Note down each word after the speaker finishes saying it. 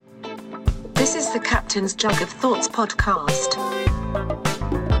This is the Captain's Jug of Thoughts podcast.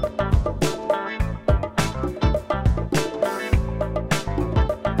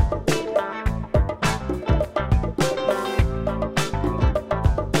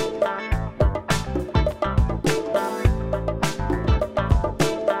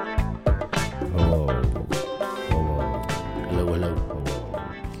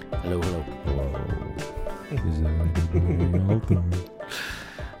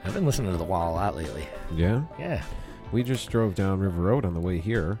 I've been listening to The Wall a lot lately. Yeah? Yeah. We just drove down River Road on the way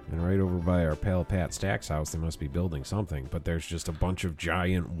here, and right over by our pal Pat Stack's house, they must be building something, but there's just a bunch of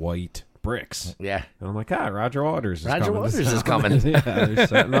giant white bricks. Yeah. And I'm like, Roger Waters is coming. Roger Waters is coming. Yeah, they're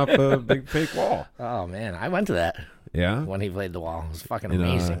setting up a big fake wall. Oh, man. I went to that Yeah? when he played The Wall. It was fucking In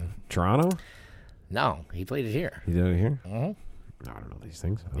amazing. Toronto? No, he played it here. He did it here? Mm-hmm. I don't know these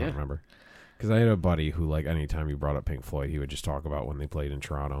things. I Yeah. don't remember. Because I had a buddy who, like, anytime you brought up Pink Floyd, he would just talk about when they played in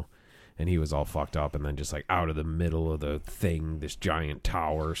Toronto. And he was all fucked up, and then just, like, out of the middle of the thing, this giant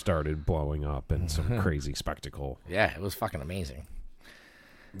tower started blowing up, and some crazy spectacle. Yeah, it was fucking amazing.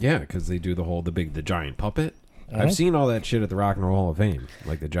 Yeah, because they do the giant puppet. I've seen all that shit at the Rock and Roll Hall of Fame.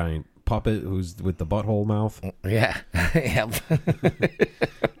 Like, the giant puppet who's with the butthole mouth. Yeah. Yep.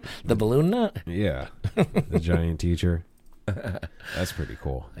 The balloon nut? Yeah. The giant teacher. That's pretty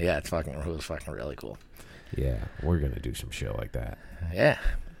cool. Yeah, it was fucking really cool. Yeah, we're going to do some shit like that. Yeah.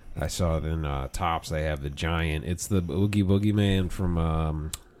 I saw it in Tops. They have the giant. It's the Oogie Boogie Man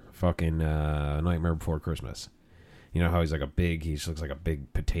from fucking Nightmare Before Christmas. You know how he's like he just looks like a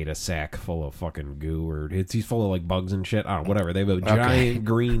big potato sack full of fucking goo, or he's full of like bugs and shit. I don't know, whatever. They have a giant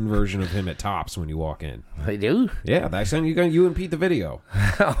green version of him at Tops when you walk in. They do? Yeah, I sent you and Pete the video.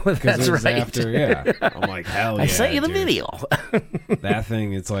 Oh, that's right. Yeah. I'm like, hell yeah. I sent you the dude. video. That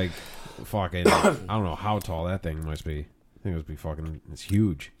thing, it's like fucking, I don't know how tall that thing must be. I think it must be fucking, it's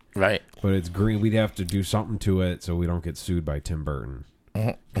huge. Right. But it's green. We'd have to do something to it so we don't get sued by Tim Burton.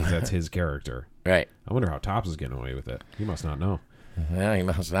 Because that's his character. Right. I wonder how Tops is getting away with it. He must not know. Yeah, he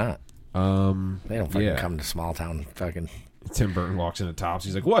must not. They don't fucking come to small town fucking... Tim Burton walks into Tops.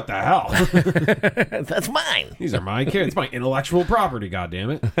 He's like, what the hell? That's mine. These are my kids. It's my intellectual property,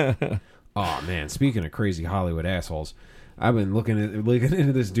 goddammit. Oh, man. Speaking of crazy Hollywood assholes, I've been looking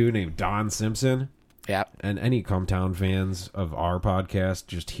into this dude named Don Simpson. Yeah. And any Cumtown fans of our podcast,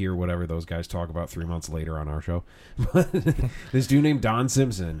 just hear whatever those guys talk about 3 months later on our show. This dude named Don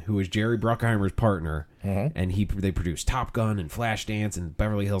Simpson, who is Jerry Bruckheimer's partner, and they produced Top Gun and Flashdance and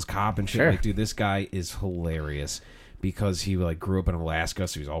Beverly Hills Cop and shit. Sure. Like, dude, this guy is hilarious because he like grew up in Alaska,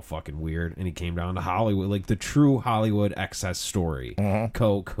 so he's all fucking weird, and he came down to Hollywood, like the true Hollywood excess story.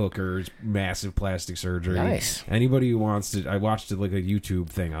 Coke, hookers, massive plastic surgery. Nice. Anybody who wants to, I watched like a YouTube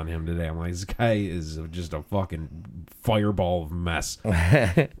thing on him today. I'm like, this guy is just a fucking fireball of mess.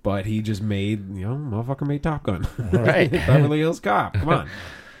 But he just motherfucker made Top Gun. Right. Beverly Hills Cop. Come on.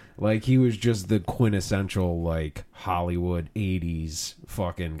 Like, he was just the quintessential, like, Hollywood 80s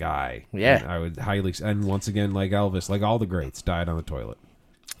fucking guy. Yeah. And I would highly... And once again, like Elvis, like all the greats, died on the toilet.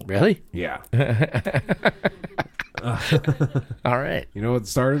 Really? Yeah. All right. You know what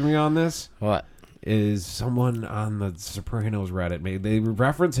started me on this? What? Is someone on the Sopranos Reddit. They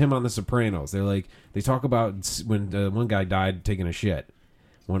reference him on the Sopranos. They're like... They talk about when one guy died taking a shit.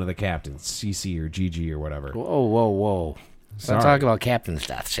 One of the captains, CC or GG or whatever. Whoa. Don't talk about captain's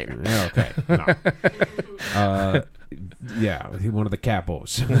deaths here. Yeah, okay. No. Yeah, one of the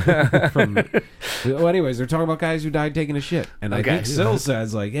capos. Well, anyways, they're talking about guys who died taking a shit. And I think Sil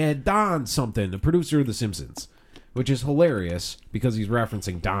says, like, Don something, the producer of The Simpsons. Which is hilarious because he's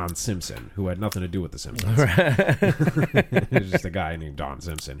referencing Don Simpson, who had nothing to do with The Simpsons. It's just a guy named Don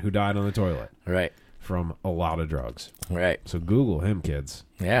Simpson who died on the toilet. Right. From a lot of drugs. Right. So Google him, kids.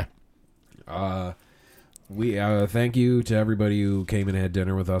 Yeah. We thank you to everybody who came and had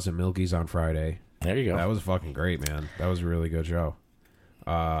dinner with us at Milky's on Friday. There you go. That was fucking great, man. That was a really good show.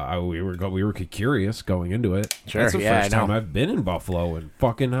 We were curious going into it. Sure, That's the first time I've been in Buffalo in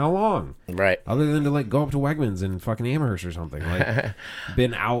fucking how long? Right. Other than to like go up to Wegmans and fucking Amherst or something. Like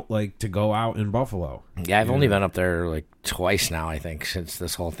been out like to go out in Buffalo. Yeah, I've only been up there like twice now, I think, since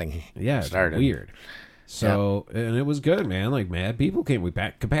this whole thing started. It's weird. So, and it was good, man. Like, mad people came. We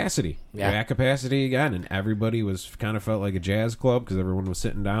packed capacity. Yeah. We at capacity again, and everybody was kind of felt like a jazz club because everyone was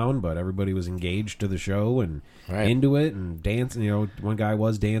sitting down, but everybody was engaged to the show and into it and dancing. You know, one guy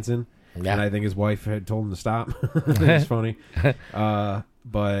was dancing, and I think his wife had told him to stop. It's funny.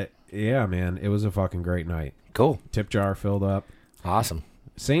 But, yeah, man, it was a fucking great night. Cool. Tip jar filled up. Awesome.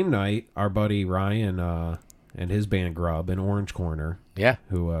 Same night, our buddy Ryan and his band Grub in Orange Corner, Yeah.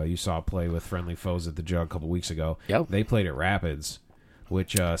 who you saw play with Friendly Foes at the Jug a couple weeks ago. Yep. They played at Rapids.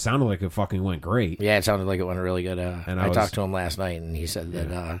 which sounded like it fucking went great. Yeah, it sounded like it went really good. And I talked to him last night, and he said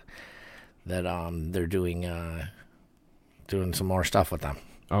that they're doing some more stuff with them.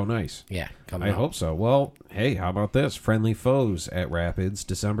 Oh, nice. Yeah, I hope so. Well, hey, how about this? Friendly Foes at Rapids,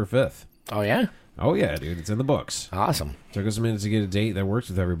 December 5th. Oh, yeah? Oh, yeah, dude. It's in the books. Awesome. Took us a minute to get a date that works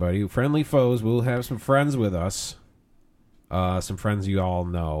with everybody. Friendly Foes, we'll have some friends with us. Some friends you all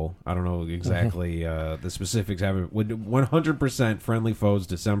know. I don't know exactly the specifics. Haven't 100% Friendly Foes,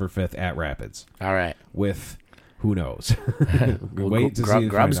 December 5th at Rapids. All right. With who knows? Wait to see.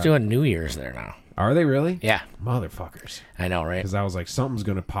 Grub's doing New Year's there now. Are they really? Yeah. Motherfuckers. I know, right? Because I was like, something's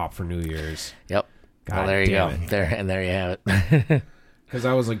going to pop for New Year's. Yep. God, well, there you go. There you have it. Because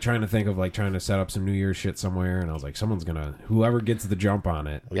I was like trying to think of like trying to set up some New Year's shit somewhere, and I was like, someone's gonna, whoever gets the jump on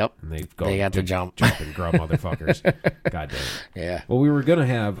it. Yep. And they got to jump and grub motherfuckers. God damn it. Yeah. Well, we were gonna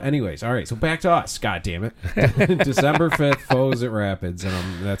have, anyways. All right, so back to us. God damn it. December 5th, Foes at Rapids,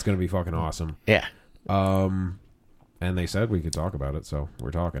 and that's gonna be fucking awesome. Yeah. And they said we could talk about it, so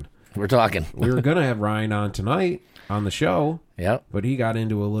we're talking. We're talking. We were gonna have Ryan on tonight on the show. Yep. But he got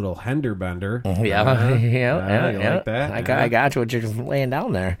into a little hender bender. Yeah. Like that? I got you what you're laying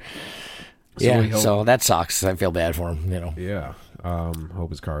down there. So so that sucks. I feel bad for him, Yeah. Hope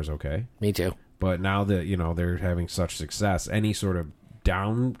his car's okay. Me too. But now that, they're having such success, any sort of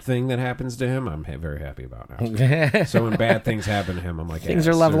down thing that happens to him, I'm very happy about now. So when bad things happen to him, I'm like, things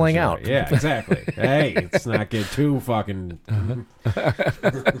are leveling out. Yeah, exactly. Hey, let's not get too fucking...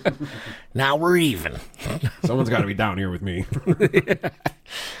 Now we're even. Someone's got to be down here with me.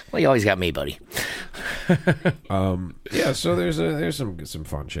 Well, you always got me, buddy. Yeah, so there's some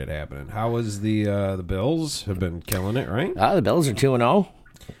fun shit happening. How was the Bills have been killing it, right? The Bills are 2-0.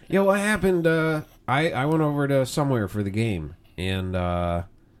 Yeah, what happened? I went over to somewhere for the game. And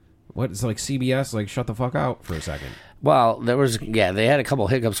it's like CBS, like shut the fuck out for a second. Well, they had a couple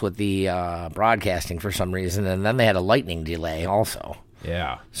hiccups with the broadcasting for some reason, and then they had a lightning delay also.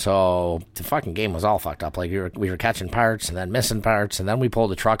 Yeah. So the fucking game was all fucked up. Like we were catching parts and then missing parts, and then we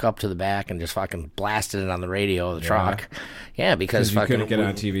pulled the truck up to the back and just fucking blasted it on the radio of the truck. Yeah, because you couldn't get it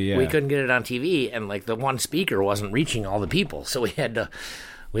on TV. Yeah. We couldn't get it on TV, and like the one speaker wasn't reaching all the people, so we had to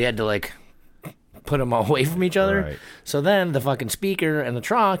like put them away from each other. Right. So then the fucking speaker and the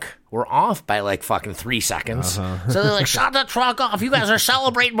truck were off by like fucking 3 seconds. So they're like, shut the truck off. You guys are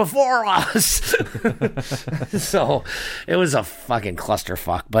celebrating before us. So it was a fucking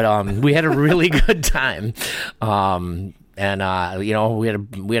clusterfuck. But we had a really good time. And we had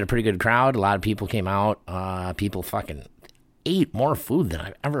a pretty good crowd. A lot of people came out. People fucking ate more food than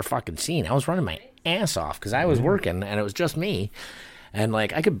I've ever fucking seen. I was running my ass off because I was working and it was just me. And,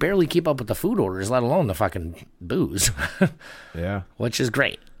 like, I could barely keep up with the food orders, let alone the fucking booze. Yeah. Which is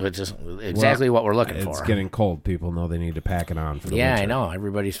great. Which is exactly what we're looking for. It's getting cold. People know they need to pack it on for the winter. I know.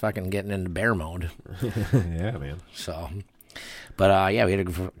 Everybody's fucking getting into bear mode. Yeah, man. So, but, we had a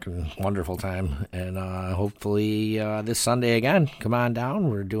fucking wonderful time. And hopefully this Sunday again, come on down.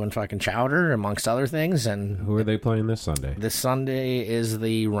 We're doing fucking chowder, amongst other things. And who are they playing this Sunday? This Sunday is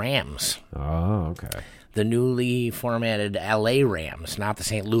the Rams. Oh, okay. The newly formatted LA Rams, not the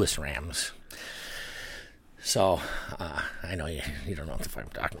St. Louis Rams. So, I know you don't know what the fuck I'm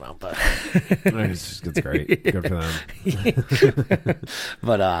talking about, but... It's great. Good for them.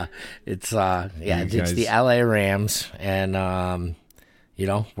 But, it's the LA Rams, and,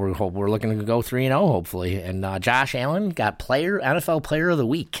 we're looking to go 3-0, hopefully. And Josh Allen got NFL Player of the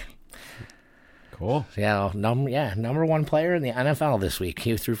Week. Cool. Yeah, number one player in the NFL this week.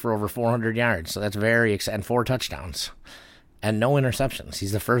 He threw for over 400 yards, so that's very exciting. And 4 touchdowns. And no interceptions.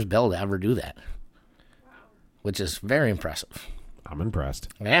 He's the first Bill to ever do that. Which is very impressive. I'm impressed.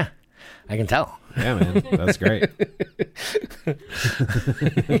 Yeah, I can tell. Yeah, man. That's great.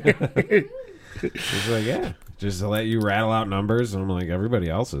 It's like, yeah, just to let you rattle out numbers, and I'm like, everybody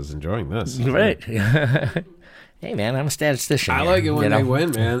else is enjoying this. Right. Hey, man, I'm a statistician. I like it when they win,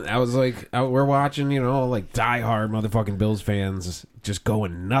 man. I was like, we're watching, like diehard motherfucking Bills fans just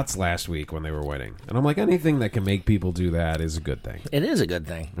going nuts last week when they were winning. And I'm like, anything that can make people do that is a good thing. It is a good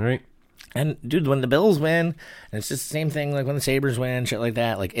thing. All right? And, dude, when the Bills win, and it's just the same thing like when the Sabres win, shit like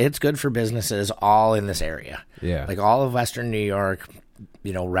that, like, it's good for businesses all in this area. Yeah. Like, all of Western New York,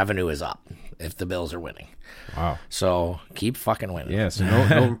 revenue is up if the Bills are winning. Wow. So, keep fucking winning. Yeah, so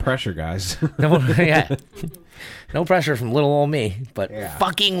no pressure, guys. No pressure from little old me, but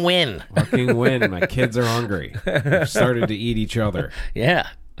fucking win. Fucking win. My kids are hungry. They've started to eat each other. Yeah.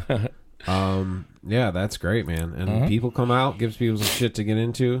 Yeah, that's great, man. And people come out, gives people some shit to get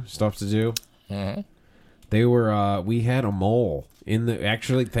into, stuff to do. Mm-hmm. They were, we had a mole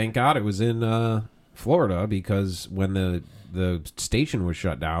actually, thank God it was in Florida, because when the the station was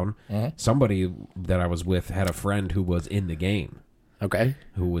shut down, somebody that I was with had a friend who was in the game. Okay.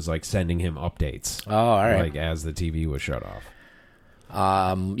 Who was like sending him updates. Oh, all right. Like as the TV was shut off.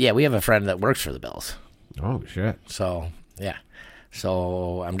 Yeah, we have a friend that works for the Bills. Oh shit. So yeah.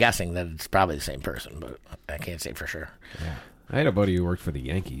 So I'm guessing that it's probably the same person, but I can't say for sure. Yeah. I had a buddy who worked for the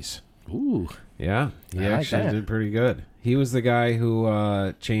Yankees. Ooh. Yeah. He I like actually that. did pretty good. He was the guy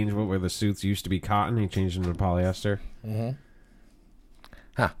who changed what were the suits used to be cotton. He changed them to polyester.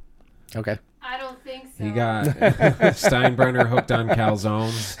 Huh. Okay. I don't think so. He got Steinbrenner hooked on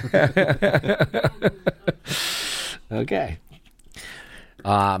calzones. Okay.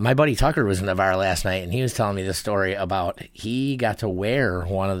 My buddy Tucker was in the bar last night, and he was telling me this story about he got to wear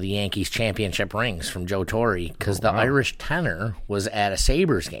one of the Yankees championship rings from Joe Torre because the Irish tenor was at a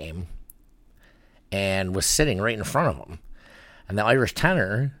Sabres game and was sitting right in front of him. And the Irish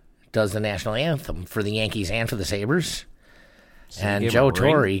tenor does the national anthem for the Yankees and for the Sabres. And gave Joe him a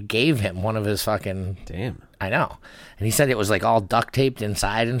ring? Torre gave him one of his fucking... Damn. I know. And he said it was like all duct taped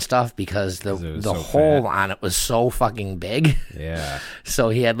inside and stuff because the it was the so hole fat. on it was so fucking big. Yeah. So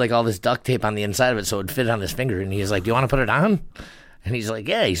he had like all this duct tape on the inside of it so it would fit on his finger. And he was like, do you want to put it on? And he's like,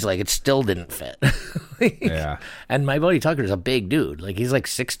 yeah. He's like, it still didn't fit. Yeah. And my buddy Tucker's a big dude. Like he's like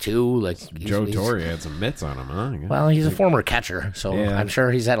 6'2". Like Joe he's, Torre had some mitts on him, huh? Well, he's a former catcher, so Yeah. I'm sure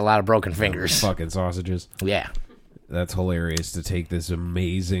he's had a lot of broken fingers. Fucking sausages. Yeah. That's hilarious to take this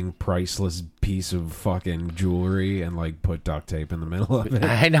amazing, priceless piece of fucking jewelry and like put duct tape in the middle of it.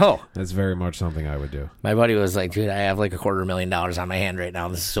 I know. That's very much something I would do. My buddy was like, dude, I have like $250,000 on my hand right now.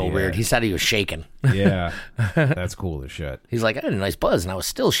 This is so Yeah. weird. He said he was shaking. Yeah. That's cool as shit. He's like, I had a nice buzz, and I was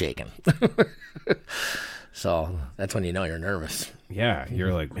still shaking. So that's when you know you're nervous. Yeah.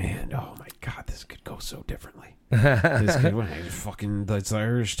 You're like, man, oh my God, this could go so differently. This could, that's the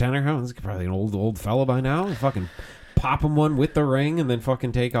Irish tenor. Huh? This is probably an old fella by now. Fucking pop him one with the ring and then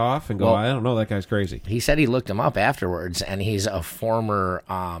fucking take off and go, Well- I don't know, that guy's crazy. He said he looked him up afterwards, and he's a former.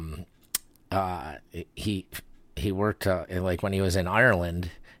 He worked like when he was in Ireland.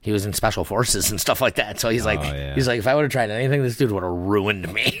 He was in special forces and stuff like that. So he's like, yeah. he's like, if I would have tried anything, this dude would have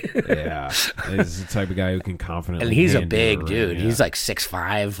ruined me. Yeah. He's the type of guy who can confidently. And he's a hand you big ring, dude. yeah. He's like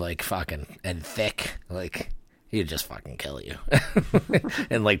 6'5", like fucking, and thick. Like he'd just fucking kill you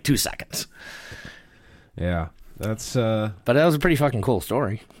in like 2 seconds. Yeah. That's, But that was a pretty fucking cool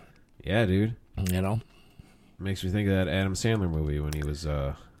story, yeah, dude. you know. Makes me think of that Adam Sandler movie when he was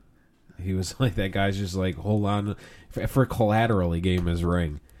like, that guy's just like, hold on. For Collateral, he gave him his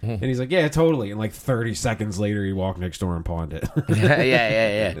ring. And he's like, yeah, totally. And like 30 seconds later, he walked next door and pawned it.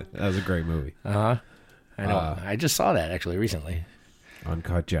 yeah. That was a great movie. I know. I just saw that actually recently.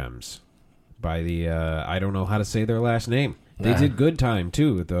 Uncut Gems by the, I don't know how to say their last name. They did Good Time,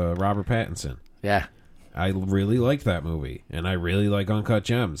 too, with Robert Pattinson. Yeah. I really liked that movie. And I really like Uncut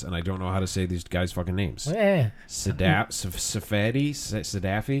Gems. And I don't know how to say these guys' fucking names. Yeah. Safadi?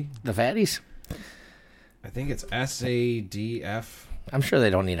 Sadafi? The fatties? I think it's SADF. I'm sure they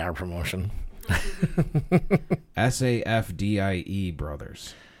don't need our promotion. SAFDIE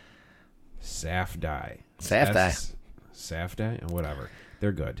brothers. Safdie. Safdie. Safdie? Whatever.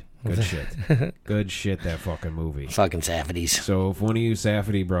 They're good. Good shit. Good shit, that fucking movie. Fucking Safadies. So if one of you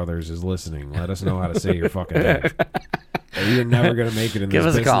Safdie brothers is listening, let us know how to say your fucking name. You're never going to make it in Give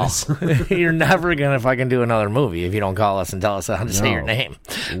this us a business. call. You're never going to fucking do another movie if you don't call us and tell us how to say your No. name.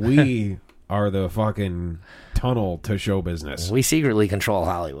 We are the fucking tunnel to show business. We secretly control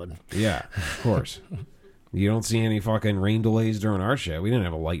Hollywood. Yeah, of course. You don't see any fucking rain delays during our shit. We didn't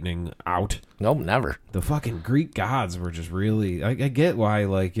have a lightning out. Nope, never. The fucking Greek gods were just really... I get why,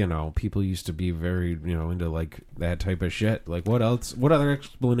 like, you know, people used to be very, you know, into, like, that type of shit. Like, what else? What other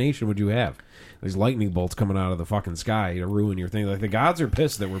explanation would you have? There's lightning bolts coming out of the fucking sky to ruin your thing. Like, the gods are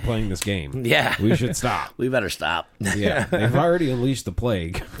pissed that we're playing this game. Yeah. We should stop. We better stop. Yeah, they've already unleashed the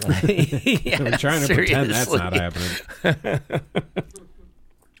plague. Yeah, I'm trying to pretend that's not seriously. happening.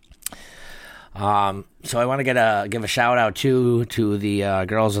 So I want to give a shout out to the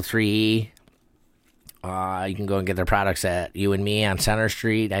girls of 3E. You can go and get their products at You and Me on Center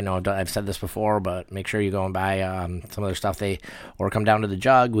Street. I know I've said this before, but make sure you go and buy some of their stuff. Or come down to the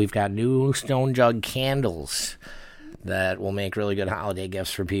Jug. We've got new Stone Jug candles that will make really good holiday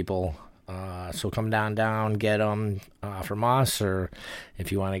gifts for people. So come down, get them from us, or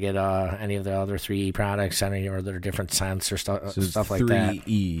if you want to get any of the other 3E products, any or their different scents or So it's stuff like that.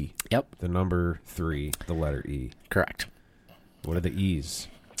 3E. Yep, The number 3, the letter E. correct. What are the E's?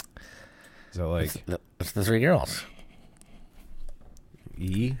 Is that like It's the 3 girls.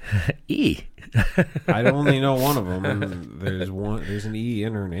 E? E. I only know one of them, and there's an E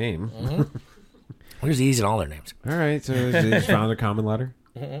in her name. Where's E's in all their names? All right, so they just found a common letter.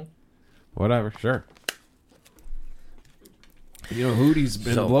 Whatever, sure. You know, Hootie's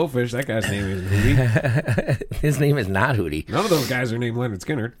been the Blowfish. That guy's name is Hootie. His name is not Hootie. None of those guys are named Leonard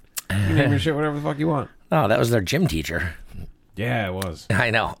Skinner. You can name your shit whatever the fuck you want. Oh, that was their gym teacher. Yeah, it was. I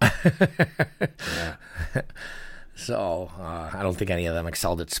know. Yeah. So, I don't think any of them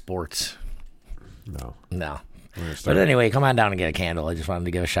excelled at sports. No. But anyway, come on down and get a candle. I just wanted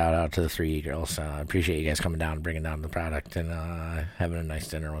to give a shout out to the 3 girls. I appreciate you guys coming down and bringing down the product and having a nice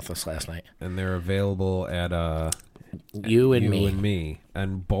dinner with us last night. And they're available at You and me.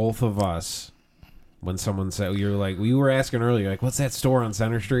 And both of us, when someone said, you're like, we were asking earlier, like, what's that store on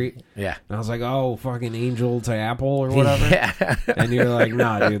Center Street? Yeah. And I was like, oh, fucking Angel to Apple or whatever. Yeah. And you're like,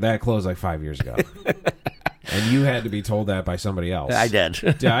 nah, dude, that closed like 5 years ago. And you had to be told that by somebody else. I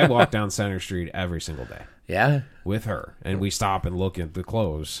did. Yeah, I walk down Center Street every single day. Yeah? With her. And we stop and look at the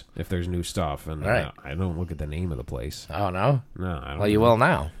clothes if there's new stuff. And right. I don't look at the name of the place. Oh, no? No, I don't. Well, you will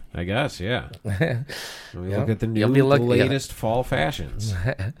now. I guess, yeah. We look at the You'll new, be the looking- latest fall fashions.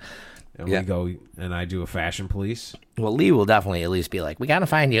 And Yeah. we go, and I do a fashion police. Well, Lee will definitely at least be like, we got to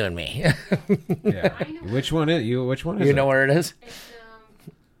find you and me. Yeah. Which one is you? Which one is You it? know where it is? It's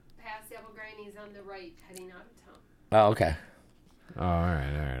past Apple Granny's on the right, heading out of town. Oh, okay. Oh, all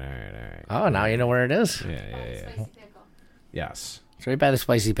right. Oh, now you know where it is? Yeah. Spicy pickle. Yes. It's right by the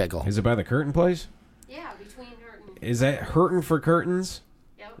Spicy Pickle. Is it by the curtain place? Yeah, between Hurton. Is that Hurtin' for Curtains?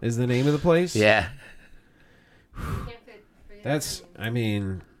 Yep. Is the name of the place? Yeah. You can't fit for you. That's, I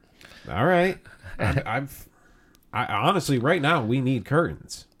mean, all right. I honestly, right now, we need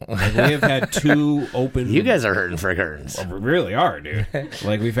curtains. Like, we have had 2 open. You guys are hurting for curtains. We really are, dude.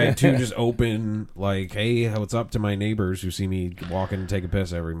 Like, we've had 2 just open, like, hey, what's up to my neighbors who see me walking and take a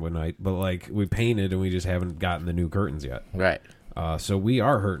piss every night. But, like, we painted and we just haven't gotten the new curtains yet. Right. So we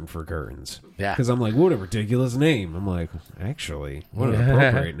are hurting for curtains. Yeah. Because I'm like, what a ridiculous name. I'm like, actually, what an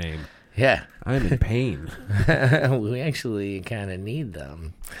appropriate name. Yeah. I'm in pain. We actually kind of need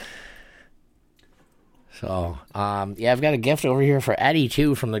them. So, yeah, I've got a gift over here for Eddie,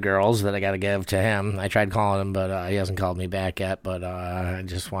 too, from the girls that I got to give to him. I tried calling him, but he hasn't called me back yet. But I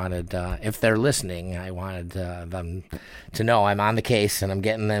just wanted, if they're listening, I wanted them to know I'm on the case and I'm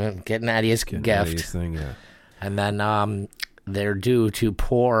getting Eddie's gift. Eddie's thing, yeah. And then they're due to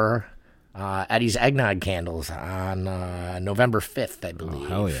pour Eddie's eggnog candles on November 5th, I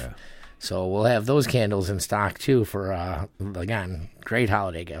believe. Oh, hell yeah. So we'll have those candles in stock, too, for, again, great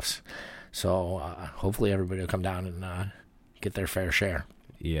holiday gifts. So hopefully everybody will come down and get their fair share.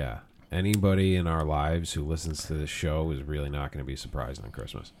 Yeah. Anybody in our lives who listens to this show is really not going to be surprised on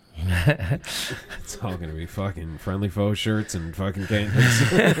Christmas. It's all going to be fucking Friendly Foe shirts and fucking candles.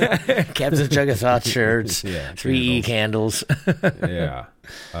 Captain's Jug of Thoughts shirts, Yeah, 3E candles. Yeah.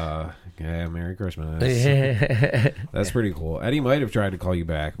 Yeah, Merry Christmas. That's pretty cool. Eddie might have tried to call you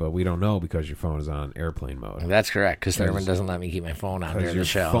back, but we don't know because your phone is on airplane mode. That's correct, because Thurman doesn't let me keep my phone on Because during your the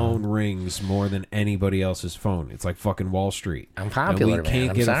show. phone rings more than anybody else's phone. It's like fucking Wall Street. I'm popular, and we man. can't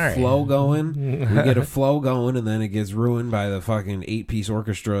I'm get sorry. a flow going. We get a flow going, and then it gets ruined by the fucking 8-piece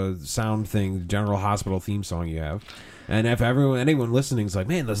orchestra sound thing, General Hospital theme song you have. And if anyone listening is like,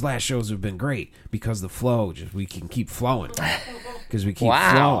 man, those last shows have been great because the flow, we can keep flowing. Because we keep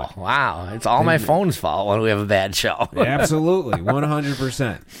flowing. Wow. It's all my phone's fault when we have a bad show. Absolutely,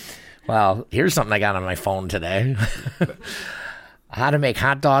 100%. Well, here's something I got on my phone today. How to make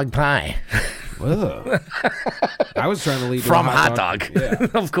hot dog pie. Ugh. I was trying to lead to From a hot dog. Yeah.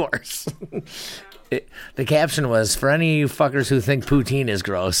 Of course. The caption was, for any of you fuckers who think poutine is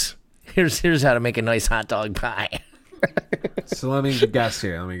gross, here's how to make a nice hot dog pie. So let me guess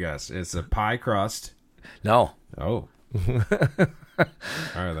here. It's a pie crust. No. Oh. All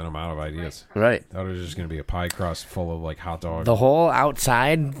right, then I'm out of ideas. Right. I thought it was just going to be a pie crust full of like hot dogs. The whole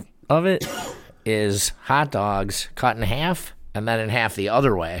outside of it is hot dogs cut in half and then in half the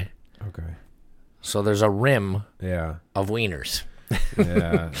other way. Okay. So there's a rim Yeah. of wieners.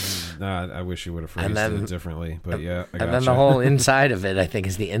 Yeah. Nah, I wish you would have phrased it differently, but yeah. I And then the whole inside of it, I think,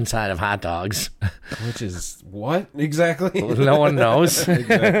 is the inside of hot dogs. Which is what exactly? No one knows.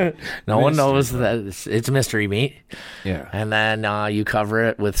 Exactly. No one Mystery. knows that it's mystery meat. Yeah. And then you cover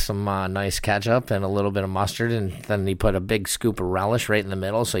it with some nice ketchup and a little bit of mustard, and then you put a big scoop of relish right in the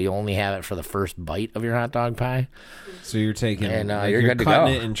middle, so you only have it for the first bite of your hot dog pie. So you're taking And, like, you're good to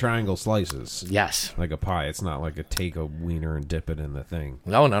cutting go. it in triangle slices. Yes. Like a pie. It's not like take a wiener and dip it in the thing.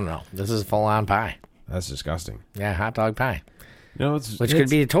 No. This is full-on pie. That's disgusting. Yeah, hot dog pie. which could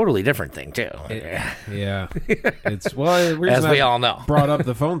be a totally different thing too. Yeah, it's the reason As we all know. brought up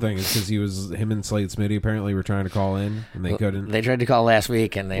the phone thing is because him and Slade Smitty apparently were trying to call in and they couldn't. They tried to call last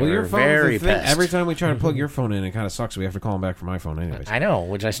week and they were your phone, very pissed. Every time we try to plug your phone in, it kind of sucks. We have to call him back from my phone anyways. I know,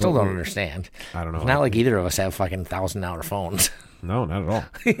 which I still don't understand. I don't know. It's not like either of us have fucking $1,000 phones. No, not at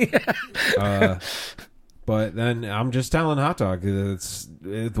all. But then I'm just telling Hot Dog it's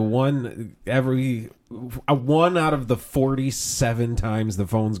the one one out of the 47 times the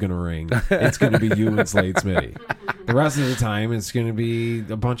phone's gonna ring. It's gonna be you and Slade Smitty. The rest of the time, it's gonna be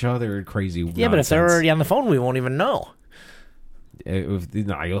a bunch of other crazy. Yeah, but if they're already on the phone, we won't even know. You'll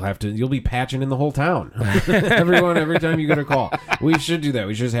be patching in the whole town. Every time you get a call. We should do that.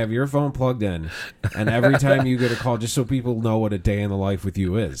 We should just have your phone plugged in, and every time you get a call, just so people know what a day in the life with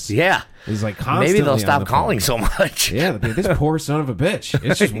you is. Yeah. It's like constantly. Maybe they'll stop calling phone. so much. Yeah, this poor son of a bitch.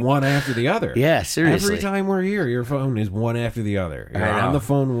 It's just one after the other. Yeah, seriously. Every time we're here, your phone is one after the other. You're on the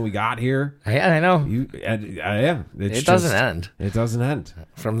phone when we got here. Yeah, I know. It doesn't end. It doesn't end.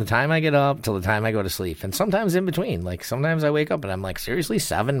 From the time I get up till the time I go to sleep. And sometimes in between. Like, sometimes I wake up and I'm like, seriously,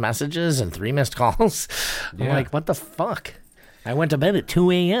 7 messages and 3 missed calls? I'm like, what the fuck? I went to bed at 2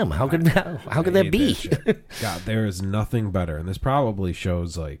 a.m. How could that be? God, there is nothing better. And this probably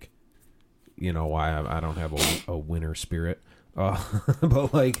shows, like, why I don't have a winner spirit.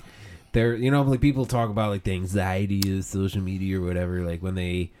 But, like, like people talk about, like, the anxiety of social media or whatever, like, when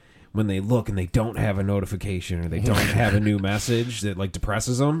they look and they don't have a notification or they don't have a new message that like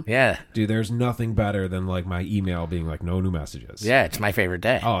depresses them. Yeah. Dude, there's nothing better than like my email being like no new messages. Yeah, it's my favorite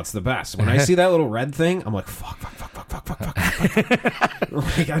day. Oh, it's the best. When I see that little red thing, I'm like, fuck.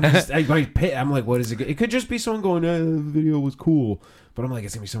 Like, I'm like, what is it? It could just be someone going, the video was cool. But I'm like,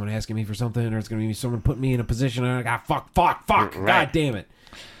 it's going to be someone asking me for something or it's going to be someone putting me in a position and I'm like, fuck. Right. God damn it.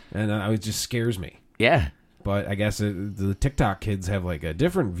 And it just scares me. Yeah. But I guess the TikTok kids have like a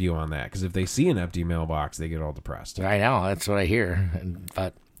different view on that because if they see an empty mailbox, they get all depressed. I know, that's what I hear.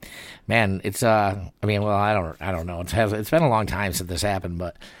 But man, it's I don't know. It's been a long time since this happened.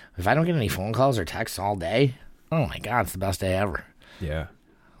 But if I don't get any phone calls or texts all day, oh my god, it's the best day ever. Yeah,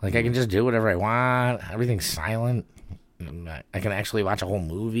 like I can just do whatever I want. Everything's silent. I can actually watch a whole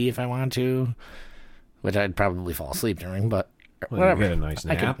movie if I want to, which I'd probably fall asleep during. But whatever, you get a nice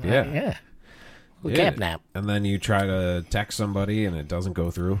nap. Yeah. Cat nap. And then you try to text somebody and it doesn't go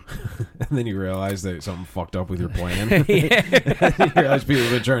through. And then you realize that something fucked up with your plan. You realize people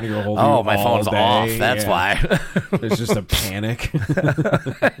have been trying to get a hold of you. Oh, my phone's off. That's why. There's just a panic.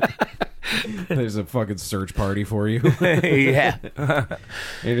 There's a fucking search party for you. Yeah.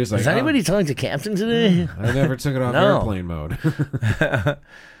 You're just like, is anybody talking to Captain today? I never took it off airplane mode.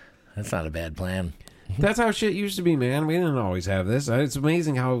 That's not a bad plan. That's how shit used to be, man. We didn't always have this. It's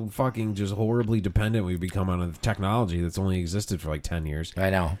amazing how fucking just horribly dependent we've become on a technology that's only existed for like 10 years. I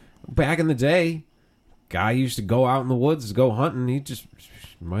know. Back in the day, guy used to go out in the woods to go hunting. He just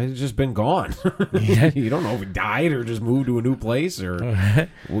might have just been gone. You don't know if he died or just moved to a new place or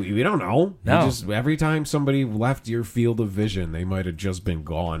we don't know. No. Every time somebody left your field of vision, they might have just been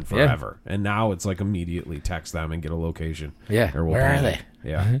gone forever. Yeah. And now it's like immediately text them and get a location. Yeah. Or where are they?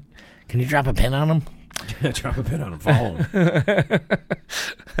 Yeah. Can you drop a pin on them? Drop a pin on them. Follow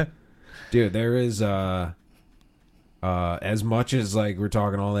them. Dude, there is as much as like we're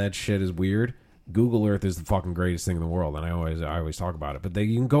talking all that shit is weird, Google Earth is the fucking greatest thing in the world, and I always talk about it. But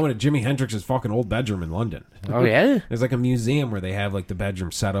you can go into Jimi Hendrix's fucking old bedroom in London. Oh yeah? There's like a museum where they have like the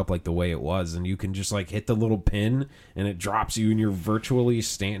bedroom set up like the way it was, and you can just like hit the little pin and it drops you and you're virtually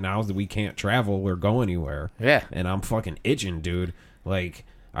now that we can't travel or go anywhere. Yeah. And I'm fucking itching, dude. Like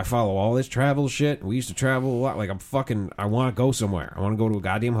I follow all this travel shit. We used to travel a lot. Like I want to go somewhere. I want to go to a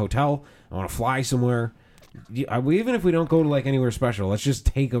goddamn hotel. I want to fly somewhere. Even if we don't go to like anywhere special, let's just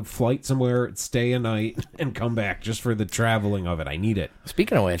take a flight somewhere, stay a night, and come back just for the traveling of it. I need it.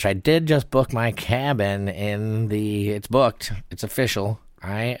 Speaking of which, I did just book my cabin it's booked. It's official.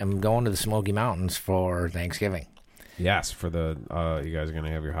 I am going to the Smoky Mountains for Thanksgiving. Yes, for the you guys are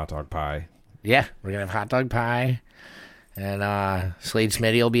gonna have your hot dog pie. Yeah, we're gonna have hot dog pie, and Slade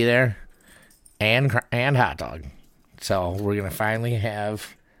Smitty will be there, and hot dog. So we're gonna finally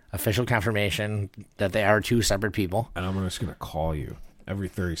have official confirmation that they are two separate people. And I'm just going to call you every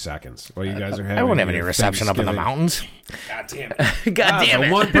 30 seconds while you guys are having I won't have any reception up in the mountains. God damn it. God damn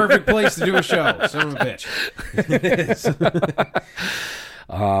it. One perfect place to do a show. Son of a bitch.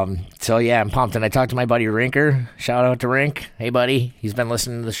 So yeah, I'm pumped. And I talked to my buddy Rinker. Shout out to Rink. Hey buddy. He's been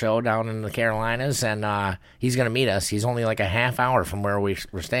listening to the show down in the Carolinas, and he's going to meet us. He's only like a half hour from where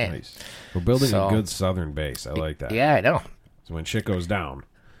we're staying. Nice. We're building a good southern base. I like that. Yeah, I know. So when shit goes down,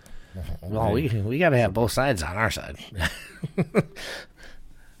 Well, we got to have both sides on our side.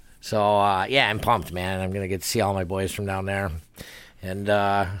 So, yeah, I'm pumped, man. I'm going to get to see all my boys from down there. And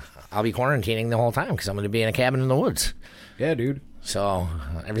I'll be quarantining the whole time because I'm going to be in a cabin in the woods. Yeah, dude. So,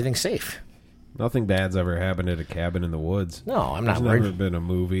 everything's safe. Nothing bad's ever happened at a cabin in the woods. No, I'm not There's worried. never been a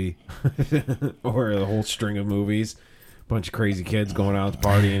movie or a whole string of movies. Bunch of crazy kids going out to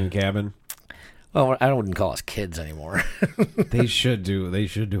party in a cabin. Well, I wouldn't call us kids anymore. They should do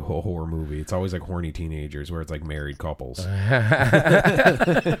a horror movie. It's always like horny teenagers where it's like married couples. They're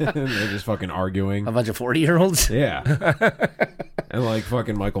just fucking arguing. A bunch of 40-year-olds? Yeah. And like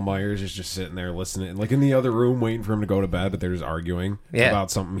fucking Michael Myers is just sitting there listening, like in the other room waiting for him to go to bed, but they're just arguing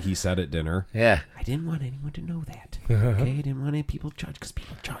about something he said at dinner. Yeah. I didn't want anyone to know that. Okay, I didn't want any people to judge because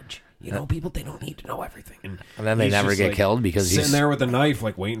people judge. You know, people, they don't need to know everything. And then they he's never just, get like, killed because sitting he's... there with a knife,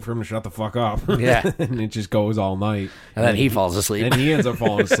 like waiting for him to shut the fuck up. Yeah. And it just goes all night. And then he falls asleep. And he ends up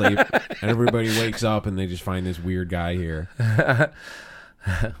falling asleep. And everybody wakes up and they just find this weird guy here.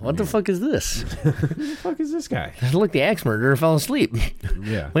 What the fuck is this? Who the fuck is this guy? Look, the axe murderer fell asleep.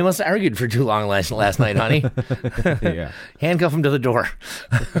 Yeah. We must have argued for too long last night, honey. Yeah. Handcuff him to the door.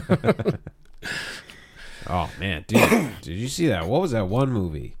 Oh, man. Dude, did you see that? What was that one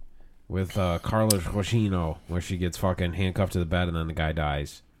movie with Carla Gugino where she gets fucking handcuffed to the bed and then the guy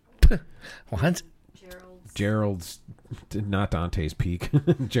dies? What? Gerald's, not Dante's Peak.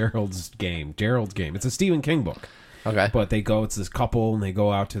 Gerald's Game. It's a Stephen King book. Okay. But it's this couple, and they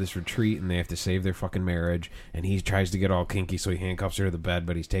go out to this retreat, and they have to save their fucking marriage, and he tries to get all kinky, so he handcuffs her to the bed,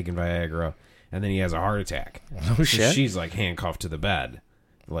 but he's taking Viagra, and then he has a heart attack. Oh, So shit. she's, like, handcuffed to the bed,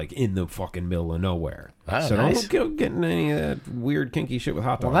 like, in the fucking middle of nowhere. Oh, so nice. don't get into any of that weird kinky shit with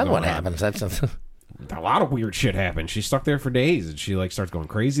hot dogs. Well, then what going on. happens? That's A lot of weird shit happens. She's stuck there for days, and she, like, starts going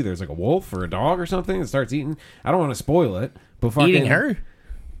crazy. There's, like, a wolf or a dog or something that starts eating. I don't want to spoil it, but fucking... eating her?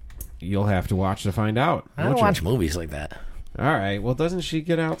 You'll have to watch to find out. I don't watch movies like that. All right. Well, doesn't she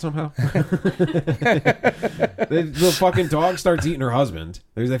get out somehow? the fucking dog starts eating her husband.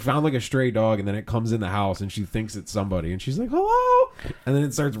 They found like a stray dog, and then it comes in the house, and she thinks it's somebody, and she's like, "Hello!" And then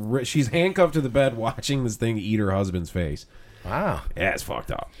it starts. She's handcuffed to the bed, watching this thing eat her husband's face. Wow. Yeah, it's fucked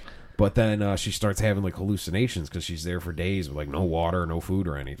up. But then she starts having like hallucinations because she's there for days with like no water, no food,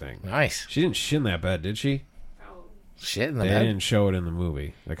 or anything. Nice. She didn't shit in that bed, did she? Shit in the They bed? didn't show it in the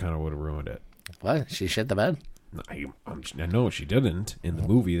movie. That kind of would have ruined it. What? She shit the bed? I know she didn't in the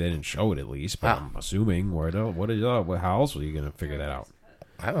movie. They didn't show it at least, but Wow. I'm assuming how else are you going to figure that out?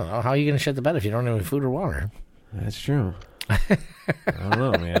 I don't know. How are you going to shit the bed if you don't have any food or water? That's true. I don't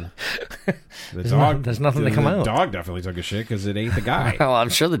know, man. There's nothing to come the out. dog definitely took a shit because it ate the guy. Well, I'm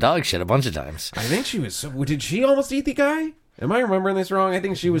sure the dog shit a bunch of times. I think she was. Did she almost eat the guy? Am I remembering this wrong? I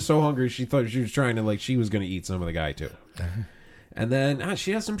think she was so hungry she thought she was trying to she was going to eat some of the guy too. And then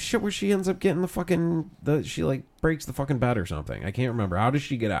she has some shit where she ends up getting she like breaks the fucking bed or something. I can't remember. How does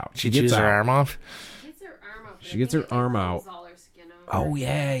she get out? She gets chews her out. arm off? She gets her arm out. Oh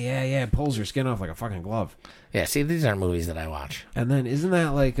yeah. Pulls her skin off like a fucking glove. Yeah, see, these aren't movies that I watch. And then isn't that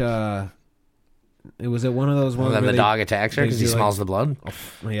like was it one of those ones And then where the dog attacks her because he smells the blood?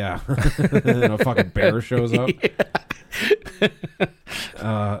 Yeah. And a fucking bear shows up.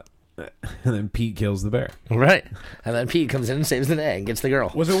 And then Pete kills the bear. Right. And then Pete comes in and saves the day and gets the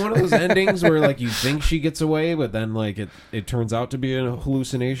girl. Was it one of those endings where like you think she gets away, but then like it turns out to be a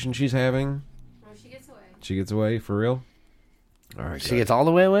hallucination she's having? No, she gets away. She gets away for real? All right. She gets all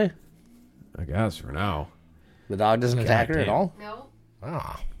the way away? I guess for now. The dog doesn't attack her at damn. all? No.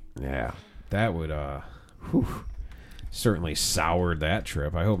 Oh. Yeah. That would certainly soured that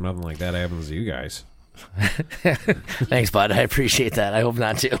trip. I hope nothing like that happens to you guys. Thanks, bud. I appreciate that. I hope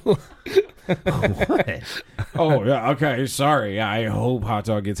not to. What? Oh, yeah. Okay. Sorry. I hope Hot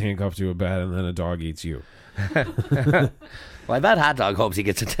Dog gets handcuffed to a bed and then a dog eats you. Well, I bet Hot Dog hopes he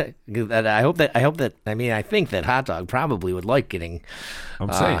gets I think that Hot Dog probably would like getting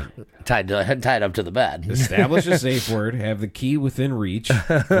I'm saying. tied up to the bed. Establish a safe word. Have the key within reach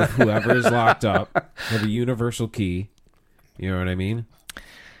of whoever is locked up. Have a universal key. You know what I mean?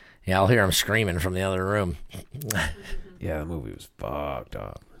 Yeah, I'll hear him screaming from the other room. Yeah, the movie was fucked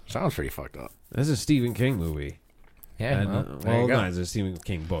up. Sounds pretty fucked up. This is a Stephen King movie. Yeah, And, there you go. no, it's a Stephen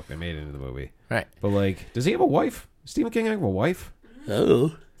King book. They made it into the movie. Right. But, like, does he have a wife? Stephen King have a wife?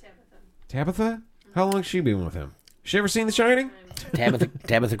 Oh. Tabitha? How long has she been with him? She ever seen The Shining?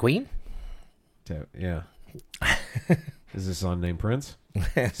 Tabitha Queen? Yeah. Is this son named Prince?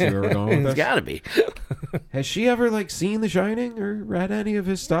 See where we're going with It's this? gotta be. Has she ever, like, seen The Shining or read any of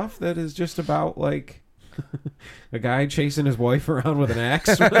his stuff that is just about, like... A guy chasing his wife around with an axe.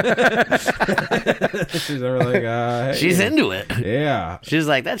 She's ever like, hey. She's into it. Yeah. She's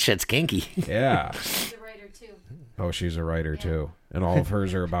like, that shit's kinky. Yeah. She's a writer too. Oh, she's a writer too. And all of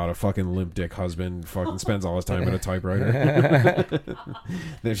hers are about a fucking limp dick husband fucking spends all his time at a typewriter.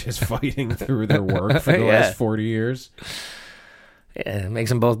 They're just fighting through their work for the last 40 years. Yeah, it makes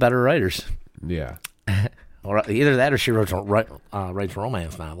them both better writers. Yeah. Or either that or she writes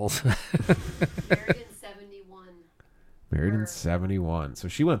romance novels. Married in 71. Married in 71. So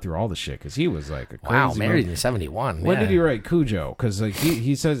she went through all the shit because he was like a crazy. Wow, married in 71. When did he write Cujo? Because like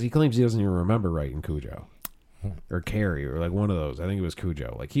he claims he doesn't even remember writing Cujo. Or Carrie, or like one of those. I think it was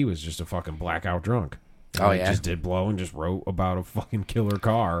Cujo. Like he was just a fucking blackout drunk. Oh, He yeah? just did blow and just wrote about a fucking killer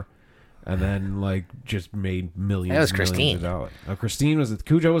car. And then like just made millions. That was and millions Christine. of dollars. Christine was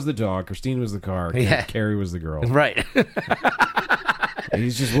Cujo was the dog. Christine was the car. Yeah. Carrie was the girl. Right. And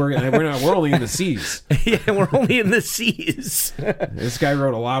he's just working. We're only in the seas. Yeah, we're only in the seas. This guy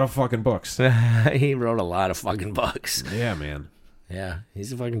wrote a lot of fucking books. He wrote a lot of fucking books. Yeah, man. Yeah,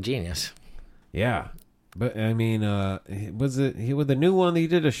 he's a fucking genius. Yeah. But I mean, was it he with the new one? He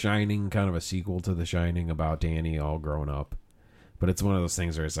did a Shining, kind of a sequel to The Shining about Danny all grown up. But it's one of those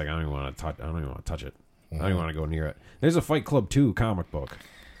things where it's like I don't even want to touch. I don't even want to touch it. I don't even want to go near it. There's a Fight Club 2 comic book.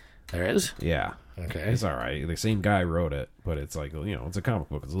 There is? Yeah, Okay. it's all right. The same guy wrote it, but it's like it's a comic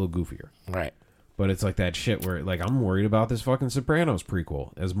book. It's a little goofier. Right. But it's like that shit where like I'm worried about this fucking Sopranos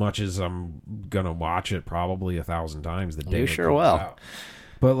prequel as much as I'm gonna watch it probably 1,000 times the day. You it sure comes will. out.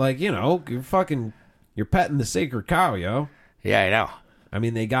 But like you're petting the sacred cow, yo. Yeah, I know. I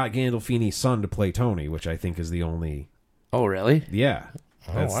mean, they got Gandolfini's son to play Tony, which I think is the only. Oh, really? Yeah,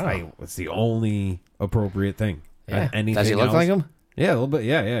 that's wow. it's the only appropriate thing. Yeah. Anything Does he look else- like him? Yeah, a little bit.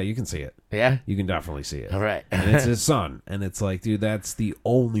 Yeah, you can see it. Yeah. You can definitely see it. All right. And it's his son, and it's like, dude, that's the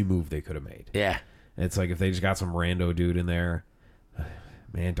only move they could have made. Yeah. It's like if they just got some rando dude in there.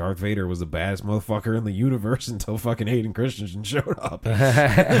 Man, Darth Vader was the baddest motherfucker in the universe until fucking Hayden Christensen showed up.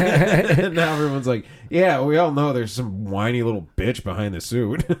 And now everyone's like, yeah, we all know there's some whiny little bitch behind the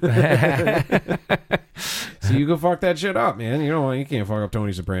suit. So you go fuck that shit up, man. You can't fuck up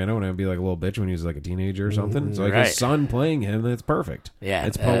Tony Soprano and be like a little bitch when he was like a teenager or something. It's like Right. his son playing him, that's perfect. Yeah,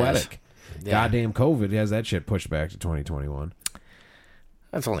 it's that is. poetic. Yeah. Goddamn COVID has that shit pushed back to 2021.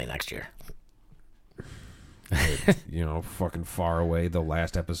 That's only next year. Fucking far away the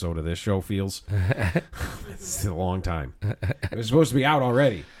last episode of this show feels. It's a long time. It was supposed to be out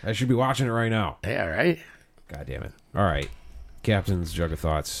already. I should be watching it right now. Yeah, right? God damn it. All right. Captain's Jug of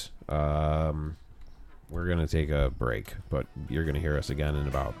Thoughts. We're going to take a break, but you're going to hear us again in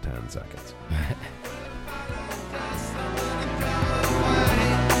about 10 seconds.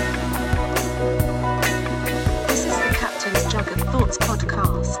 This is the Captain's Jug of Thoughts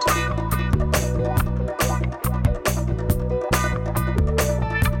podcast.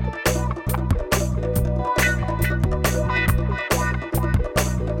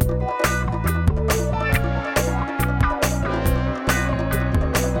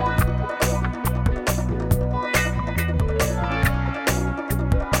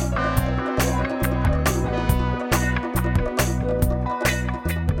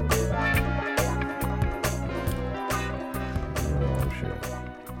 Oh, shit.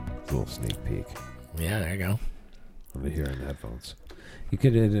 It's a little sneak peek. Yeah, there you go. Let me hear in the headphones.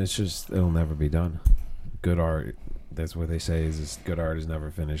 It'll never be done. Good art, that's what they say, is good art is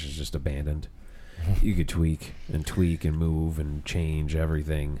never finished, it's just abandoned. You could tweak and move and change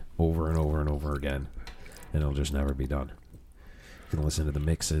everything over and over and over again, and it'll just never be done. You can listen to the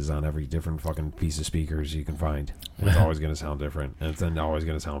mixes on every different fucking piece of speakers you can find. And it's always going to sound different, and it's then always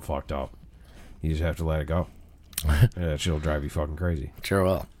going to sound fucked up. You just have to let it go. Yeah, that shit'll drive you fucking crazy. Sure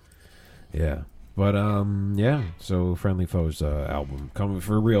will. Yeah. But, yeah. So, Friendly Foes album. Coming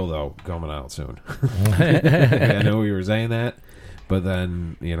for real, though. Coming out soon. I know we were saying that. But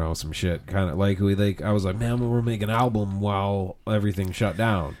then, some shit kind of I was like, man, we're making an album while everything shut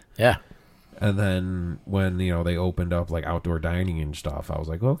down. Yeah. And then when, they opened up like outdoor dining and stuff, I was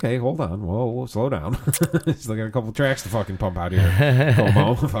like, okay, hold on. We'll slow down. Still got a couple tracks to fucking pump out here.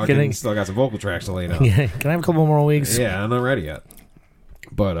 Como. Fucking still got some vocal tracks to lay down. Can I have a couple more weeks? Yeah, I'm not ready yet.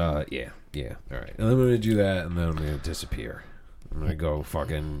 But, yeah. All right. And I'm going to do that, and then I'm going to disappear. I'm going to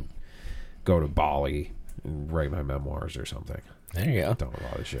go to Bali and write my memoirs or something. There you go. Done with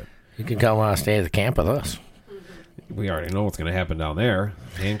all this shit. You can come stay at the camp with us. We already know what's going to happen down there.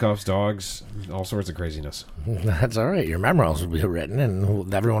 Handcuffs, dogs, all sorts of craziness. That's all right. Your memoirs will be written,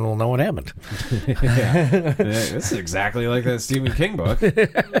 and everyone will know what happened. Yeah. This is exactly like that Stephen King book.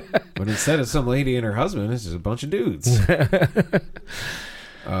 But instead of some lady and her husband, it's just a bunch of dudes.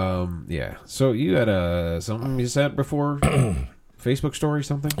 Yeah. So you had something you said before? Facebook story,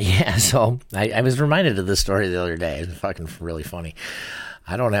 something? Yeah, so I was reminded of this story the other day. It's fucking really funny.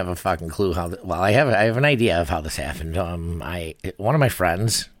 I don't have a fucking clue how. I have an idea of how this happened. One of my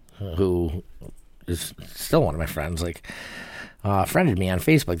friends, who is still one of my friends, like, friended me on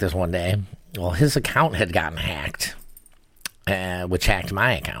Facebook this one day. Well, his account had gotten hacked, which hacked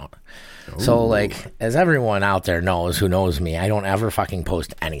my account. So, like, as everyone out there knows who knows me, I don't ever fucking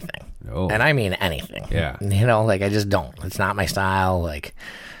post anything. No. And I mean anything. Yeah. You know, like, I just don't. It's not my style. Like,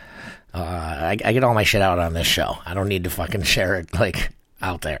 I get all my shit out on this show. I don't need to fucking share it, like,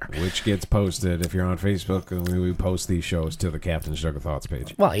 out there. Which gets posted if you're on Facebook, and we post these shows to the Captain's Jug of Thoughts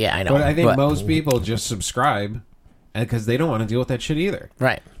page. Well, yeah, I know. But I think most people just subscribe because they don't want to deal with that shit either.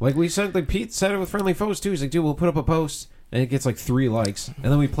 Right. Like we said, like Pete said it with Friendly Foes too. He's like, dude, we'll put up a post and it gets like 3 likes, and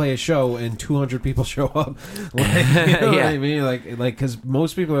then we play a show and 200 people show up. Like, you know what I mean? Like, because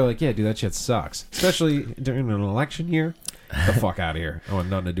most people are like, yeah, dude, that shit sucks, especially during an election year. The fuck out of here! I want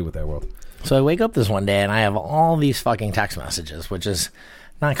nothing to do with that world. So I wake up this one day and I have all these fucking text messages, which is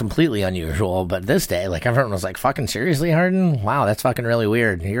not completely unusual, but this day, like, everyone was like, fucking seriously, Harden? Wow, that's fucking really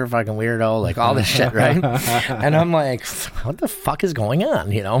weird. You're a fucking weirdo, like, all this shit, right? And I'm like, what the fuck is going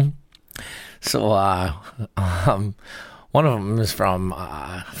on, you know? So, one of them is from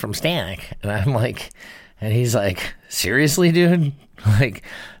Stanek, and I'm like, and he's like, seriously, dude? Like,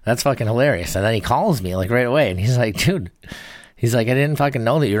 that's fucking hilarious. And then he calls me, like, right away, and he's like, dude, he's like, I didn't fucking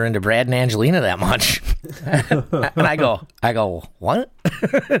know that you were into Brad and Angelina that much. And I go, what?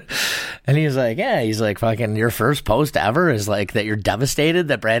 And he's like, yeah, he's like, fucking, your first post ever is like that you're devastated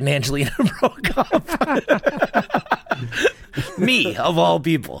that Brad and Angelina broke up. Me, of all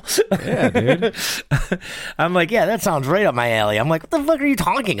people. Yeah, dude. I'm like, yeah, that sounds right up my alley. I'm like, what the fuck are you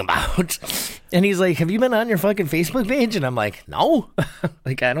talking about? And he's like, have you been on your fucking Facebook page? And I'm like, no.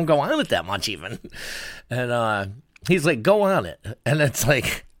 Like, I don't go on it that much even. And he's like, go on it. And it's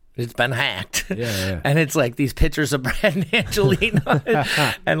like, it's been hacked. Yeah. And it's like these pictures of Brad and Angelina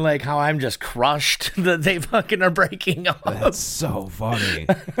and like how I'm just crushed that they fucking are breaking up. That's so funny.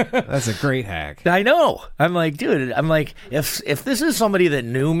 That's a great hack. I know. I'm like, dude, I'm like, if this is somebody that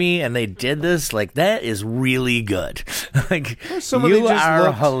knew me and they did this, like, that is really good. Like, you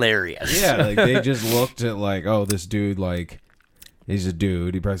are hilarious. Yeah, like they just looked at like, oh, this dude, like, he's a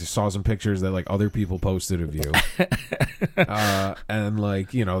dude. He probably saw some pictures that like other people posted of you, and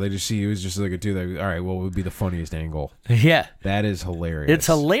like, you know, they just see you as just like a dude. That, all right, what would be the funniest angle? Yeah, that is hilarious. It's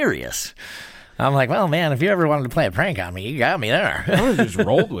hilarious. I'm like, well, man, if you ever wanted to play a prank on me, you got me there. I would have just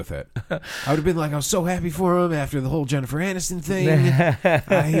rolled with it. I would have been like, I was so happy for him after the whole Jennifer Aniston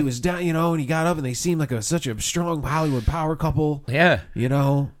thing. He was down, you know, and he got up, and they seemed like such a strong Hollywood power couple. Yeah, you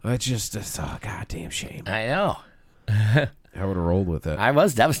know, it's a goddamn shame. I know. I would have rolled with it. I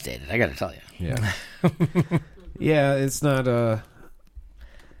was devastated, I gotta tell you. Yeah. Yeah, it's not,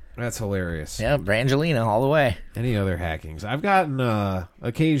 that's hilarious. Yeah, Brangelina all the way. Any other hackings? I've gotten,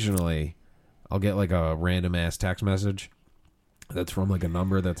 occasionally, I'll get like a random ass text message that's from like a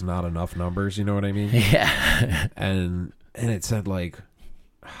number that's not enough numbers, you know what I mean? Yeah. And it said like,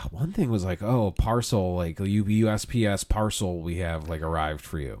 one thing was like, oh, parcel, like USPS parcel we have like arrived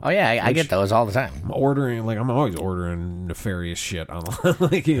for you. Oh yeah, I get those all the time. I'm always ordering nefarious shit online.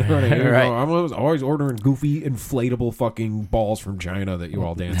 Like, you know what I mean? Right. I'm always ordering goofy inflatable fucking balls from China that you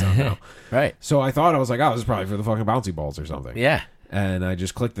all dance on now. Right. So I thought, I was like, oh, this is probably for the fucking bouncy balls or something. Yeah. And I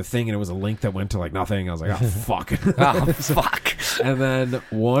just clicked the thing, and it was a link that went to like nothing. I was like, oh, fuck. Oh, fuck. And then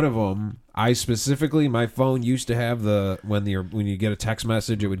one of them, I specifically, my phone used to have when you get a text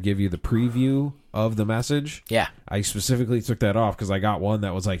message, it would give you the preview of the message. Yeah. I specifically took that off because I got one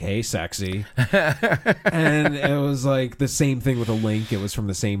that was like, hey, sexy. And it was like the same thing with a link. It was from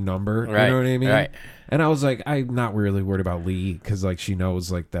the same number. Right. You know what I mean? Right. And I was like, I'm not really worried about Lee because like she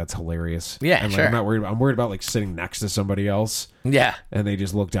knows like that's hilarious. Yeah, and, like, sure. I'm worried about like sitting next to somebody else. Yeah. And they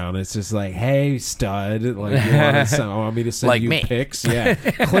just look down and it's just like, hey, stud, like you want me to send like you me. pics? Yeah.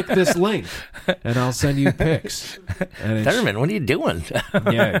 Click this link and I'll send you pics. And it's, Thurman, what are you doing?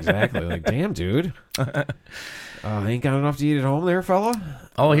 yeah, exactly. Like, damn, dude. Ain't got enough to eat at home there, fella?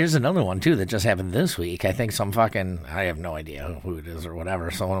 Oh, here's another one, too, that just happened this week. I think I have no idea who it is or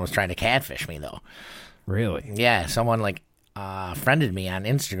whatever. Someone was trying to catfish me, though. Really? Yeah, someone, like, friended me on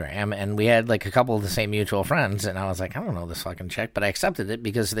Instagram, and we had, like, a couple of the same mutual friends, and I was like, I don't know this fucking chick, but I accepted it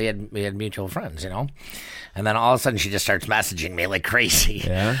because we had mutual friends, you know? And then all of a sudden, she just starts messaging me like crazy.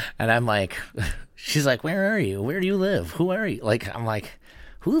 Yeah? And I'm like, she's like, where are you? Where do you live? Who are you? Like, I'm like,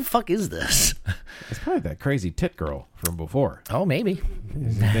 who the fuck is this? It's probably that crazy tit girl from before. Oh, maybe.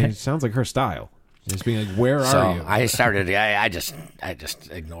 It sounds like her style. Just being like, where So are you? I started. I just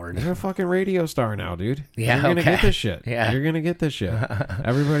ignored. You're a fucking radio star now, dude. Yeah, You're gonna okay. get this shit. Yeah. You're gonna get this shit.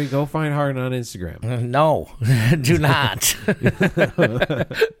 Everybody go find Harden on Instagram. No, do not.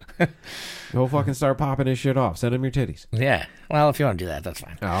 Go fucking start popping his shit off. Send him your titties. Yeah. Well, if you want to do that, that's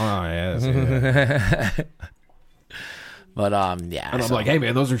fine. Oh, yeah. That's- But yeah. And I'm so- like, hey,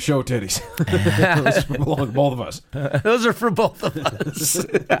 man, those are show titties. Those belong to both of us. those are for both of us.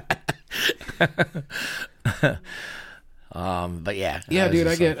 But yeah. Yeah, was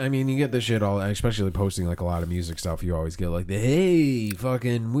dude, just I mean, you get this shit all, especially posting like a lot of music stuff. You always get like the, hey,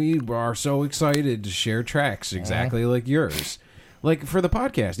 fucking, we are so excited to share tracks exactly like yours. Like for the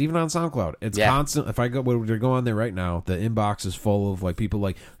podcast, even on SoundCloud, it's constant. If I go on there right now, the inbox is full of like people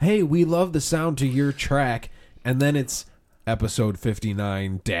like, hey, we love the sound to your track. And then it's episode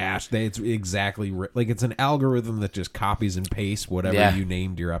 59 dash. It's exactly like it's an algorithm that just copies and pastes whatever you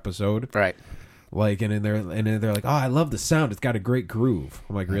named your episode. Right. Like, and they're like, oh, I love the sound. It's got a great groove.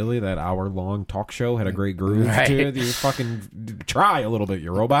 I'm like, really? That hour-long talk show had a great groove to it? You fucking try a little bit,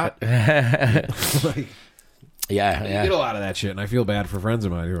 you robot. Like, Yeah. you get a lot of that shit, and I feel bad for friends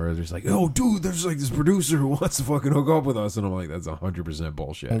of mine who are just like, oh, dude, there's like this producer who wants to fucking hook up with us. And I'm like, that's 100%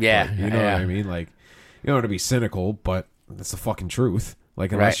 bullshit. Yeah. Like, you know what I mean? Like, you don't want to be cynical, but that's the fucking truth.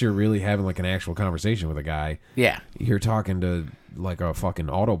 Like, unless you're really having like an actual conversation with a guy, you're talking to like a fucking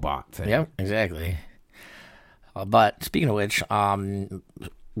Autobot thing. Yep, exactly. But speaking of which,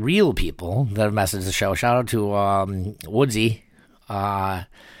 real people that have messaged the show, shout out to Woodsy.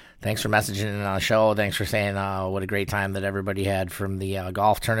 Thanks for messaging in on the show. Thanks for saying what a great time that everybody had from the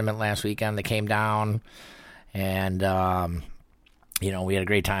golf tournament last weekend that came down. And, we had a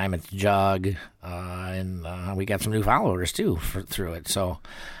great time at the Jug. And we got some new followers, too, through it. So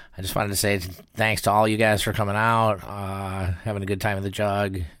I just wanted to say thanks to all you guys for coming out, having a good time at the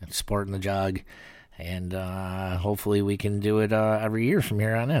Jug, supporting the Jug. And hopefully we can do it every year from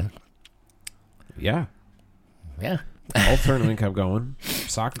here on in. Yeah. Yeah. Golf tournament kept going.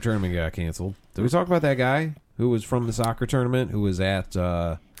 Soccer tournament got canceled. Did we talk about that guy who was from the soccer tournament who was at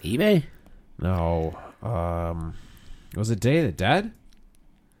eBay? No. Was it Day of the Dead?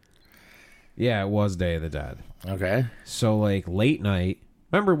 Yeah, it was Day of the Dead. Okay. So like late night.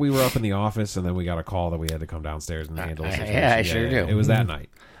 Remember we were up in the office and then we got a call that we had to come downstairs and handle the situation. Yeah, I sure do. It was that night.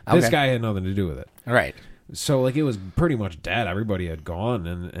 This guy had nothing to do with it. All right. So like it was pretty much dead. Everybody had gone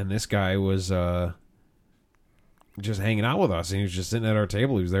and this guy was just hanging out with us, and he was just sitting at our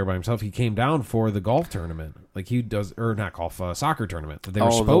table. He was there by himself. He came down for the golf tournament, like he does, or not golf, soccer tournament that they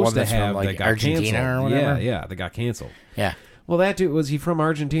were supposed to have. From, like, that got Argentina canceled. or whatever. Yeah, that got canceled. Yeah. Well, that dude, was he from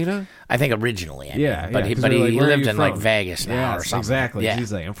Argentina? I think originally. I mean, but 'cause he they're like, "Where are lived you in like from?" Vegas now or something. Exactly. Yeah.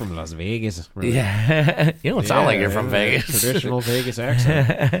 He's like, I'm from Las Vegas. Yeah. You don't sound like you're from Vegas. Traditional Vegas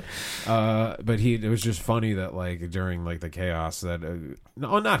accent. But it was just funny that like during like the chaos that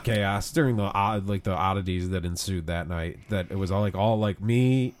no, not chaos, during the the oddities that ensued that night, that it was all like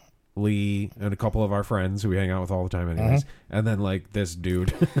me, Lee, and a couple of our friends who we hang out with all the time anyways, and then like this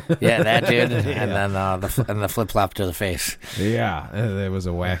dude. Yeah, that dude, and then the flip flop to the face. Yeah, it was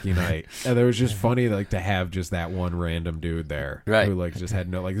a wacky night, and it was just funny like to have just that one random dude there, right? Who like just had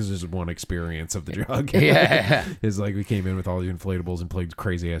no like this is just one experience of the Jug. Yeah, it's like we came in with all the inflatables and played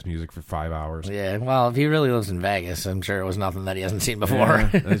crazy ass music for 5 hours. Yeah, well, if he really lives in Vegas, I'm sure it was nothing that he hasn't seen before. Yeah,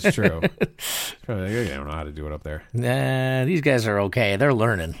 that's true. Probably like, I don't know how to do it up there. Nah, these guys are okay. They're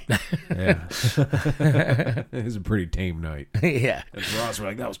learning. Yeah, it was a pretty tame night. Yeah, and for us, we're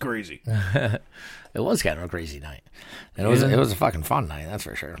like, that was crazy. It was kind of a crazy night, and it was a fucking fun night. That's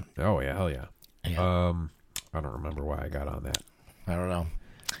for sure. Oh yeah, hell yeah. Yeah. I don't remember why I got on that. I don't know.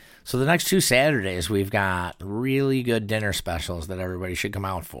 So the next 2 Saturdays, we've got really good dinner specials that everybody should come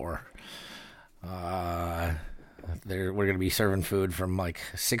out for. We're going to be serving food from like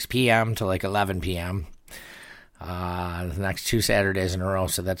 6 p.m. to like 11 p.m. The next 2 Saturdays in a row.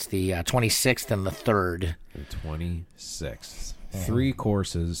 So that's the 26th and the 3rd. The 26th. 3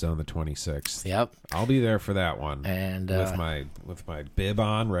 courses on the 26th. Yep. I'll be there for that one. And with my bib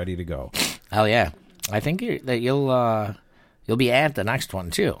on, ready to go. Hell yeah. I think that you'll be at the next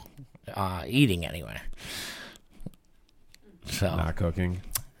one too. Eating anyway. So not cooking.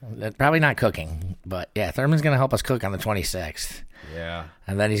 Probably not cooking, but yeah, Thurman's going to help us cook on the 26th. Yeah.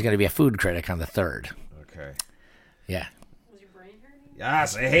 And then he's going to be a food critic on the 3rd. Okay. Yeah. Was your brain hurting?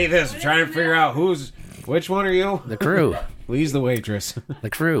 Yes, I hate this. I'm trying to figure out which one are you? The crew. Lee's the waitress. The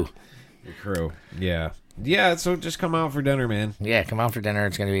crew. The crew. Yeah. Yeah, so just come out for dinner, man. Yeah, come out for dinner.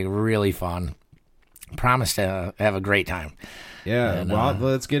 It's going to be really fun. Promise to have a great time. Yeah, And, well,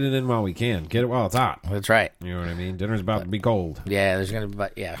 let's get it in while we can. Get it while it's hot. That's right. You know what I mean? Dinner's about to be cold. Yeah,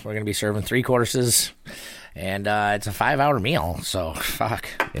 we're gonna be serving 3 courses, and it's a 5-hour meal. So fuck.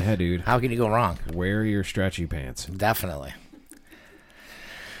 Yeah, dude. How can you go wrong? Wear your stretchy pants. Definitely.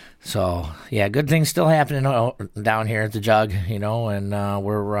 So yeah, good things still happening down here at the Jug, you know, and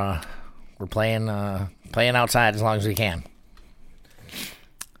we're playing outside as long as we can.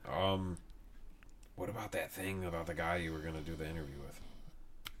 What about that thing about the guy you were going to do the interview with?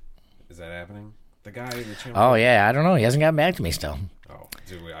 Is that happening? The guy in the channel? Oh yeah, I don't know. He hasn't gotten back to me still. Oh,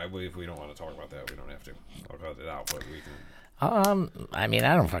 if we don't want to talk about that, we don't have to. I'll cut it out, but we can. I mean,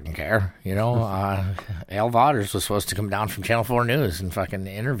 I don't fucking care. You know, Al Vauders was supposed to come down from Channel 4 News and fucking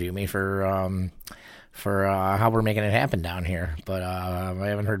interview me for how we're making it happen down here, but I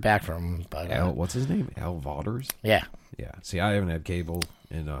haven't heard back from him. But Al, what's his name? Al Vauders? Yeah. Yeah. See, I haven't had cable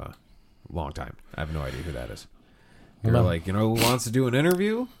in a long time. I have no idea who that is. They're No. like, you know who wants to do an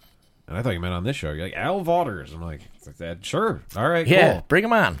interview? And I thought you meant on this show. You're like, Al Vauders. I'm like, sure. All right, Yeah, cool. bring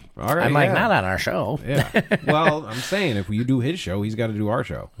him on. All right, I'm like, yeah. not on our show. Yeah. Well, I'm saying if you do his show, he's got to do our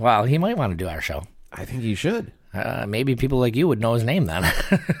show. Well, he might want to do our show. I think he should. Maybe people like you would know his name then.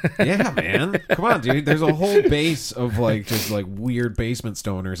 Yeah, man. Come on, dude. There's a whole base of like just like weird basement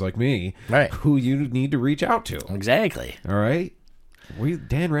stoners like me, Right. who you need to reach out to. Exactly. All right.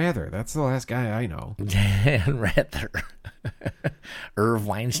 Dan Rather. That's the last guy I know. Dan Rather. Irv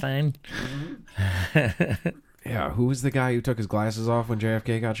Weinstein. Yeah. Who was the guy who took his glasses off when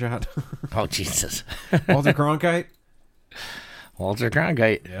JFK got shot? Oh, Jesus. Walter Cronkite. Walter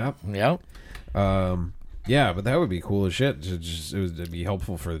Cronkite. Yep. Yep. Yeah, but that would be cool as shit. It'd be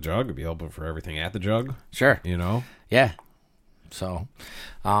helpful for the Jug. It'd be helpful for everything at the Jug. Sure. You know. Yeah. So,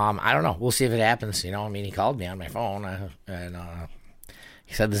 I don't know. We'll see if it happens. You know, I mean, he called me on my phone, and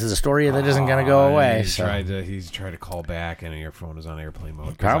he said this is a story that isn't going to go away. He's So tried to call back, and your phone is on airplane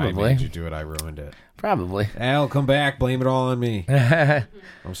mode. 'Cause Probably. I made you do it. I ruined it. probably. Al, come back. Blame it all on me.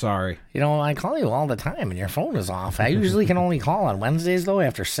 I'm sorry. You know, I call you all the time, and your phone is off. I usually can only call on Wednesdays though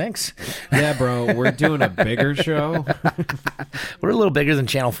after 6. Yeah, bro. We're doing a bigger show. We're a little bigger than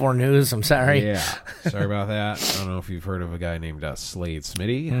Channel 4 News. I'm sorry. Yeah. Sorry about that. I don't know if you've heard of a guy named Slade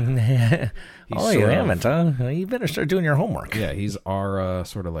Smitty. Oh, you haven't, huh? Well, you better start doing your homework. Yeah, he's our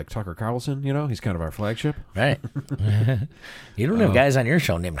sort of like Tucker Carlson, you know? He's kind of our flagship. Right. You don't have guys on your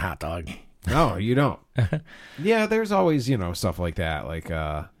show named Hot Dog. No, you don't. Yeah, there's always, you know, stuff like that. Like,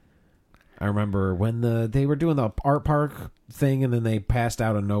 I remember when they were doing the art park thing, and then they passed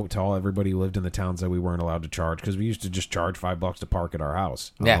out a note to all everybody who lived in the towns that we weren't allowed to charge, because we used to just charge $5 to park at our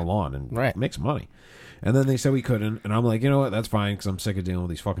house on the lawn and make some money. And then they said we couldn't, and I'm like, you know what, that's fine, because I'm sick of dealing with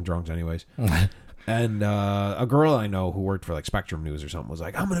these fucking drunks anyways. And a girl I know who worked for like Spectrum News or something was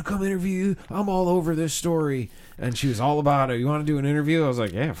like, I'm going to come interview you. I'm all over this story. And she was all about it. You want to do an interview? I was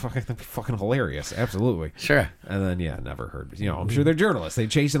like, yeah, that'd be fucking hilarious. Absolutely. Sure. And then, yeah, never heard. You know, I'm sure they're journalists. They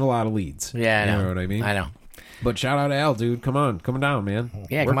chasing a lot of leads. Yeah, I know. You know what I mean? I know. But shout out to Al, dude. Come on. Come down, man.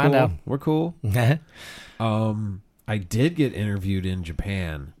 Yeah, We're come on cool. down. We're cool. I did get interviewed in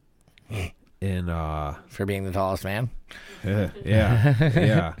Japan. For being the tallest man.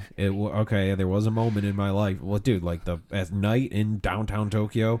 Yeah. Okay, there was a moment in my life. Well, dude, like at night in downtown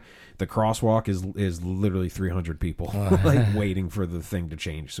Tokyo, the crosswalk is literally 300 people like waiting for the thing to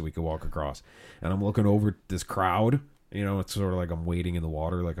change so we could walk across. And I'm looking over this crowd. You know, it's sort of like I'm wading in the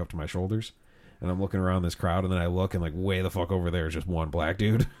water, like up to my shoulders. And I'm looking around this crowd, and then I look, and like way the fuck over there is just one black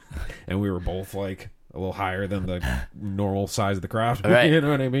dude, and we were both like a little higher than the normal size of the crowd. Right. You know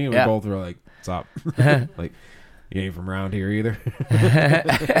what I mean? Yeah. We both were like, "What's up?" Like, you ain't from around here either.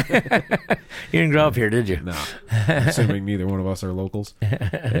 You didn't grow up here, did you? No, assuming neither one of us are locals.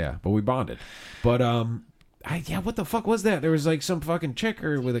 Yeah, but we bonded. But what the fuck was that? There was like some fucking chick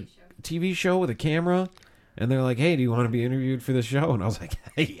or with a TV show with a camera, and they're like, "Hey, do you want to be interviewed for the show?" And I was like,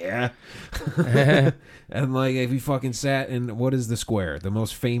 "Hey, yeah." And like, if you fucking sat in what is the square, the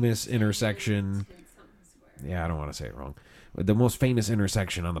most famous intersection? Yeah, I don't want to say it wrong. The most famous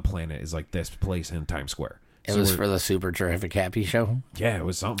intersection on the planet is like this place in Times Square. It was for the Super Terrific Happy Show? Yeah, it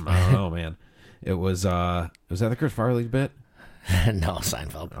was something. I don't know, man. It was that the Chris Farley bit? No,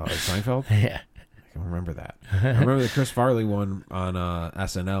 Seinfeld. Oh, it's Seinfeld? Yeah. I don't remember that. I remember the Chris Farley one on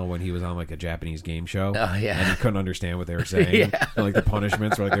SNL when he was on like a Japanese game show. Oh, yeah. And he couldn't understand what they were saying. Yeah. And, like the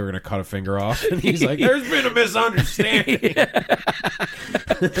punishments were like they were going to cut a finger off. And he's like, there's been a misunderstanding.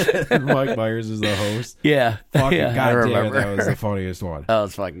 And Mike Myers is the host. Yeah. Fucking yeah, I goddamn, remember. that was the funniest one. Oh,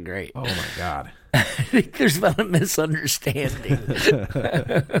 it's fucking great. Oh my God. I think there's been a misunderstanding.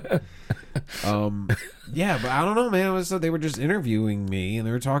 Yeah, but I don't know, man. It was, they were just interviewing me, and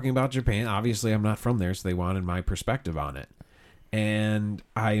they were talking about Japan. Obviously, I'm not from there, so they wanted my perspective on it. And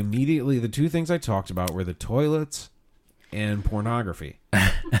I immediately, the two things I talked about were the toilets and pornography.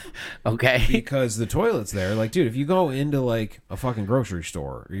 Okay. Because the toilets there, like, dude, if you go into, like, a fucking grocery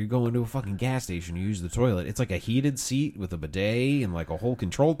store, or you go into a fucking gas station, you use the toilet, it's like a heated seat with a bidet and, like, a whole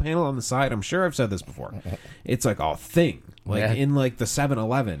control panel on the side. I'm sure I've said this before. It's, like, a thing. Like, in, like, the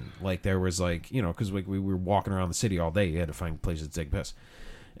 7-Eleven, like, there was, like, you know, because like, we were walking around the city all day. You had to find places to take piss.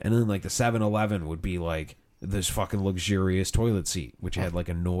 And then, like, the 7-Eleven would be, like, this fucking luxurious toilet seat, which had, like,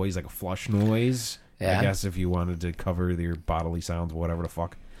 a noise, like a flush noise. Yeah. I guess if you wanted to cover your bodily sounds, whatever the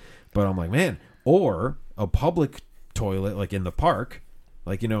fuck. But I'm like, man, or a public toilet, like in the park,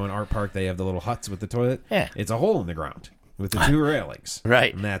 like, you know, in Art Park, they have the little huts with the toilet. Yeah. It's a hole in the ground with the two railings.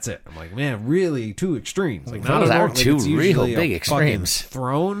 Right. And that's it. I'm like, man, really two extremes. Like, those are two real big extremes.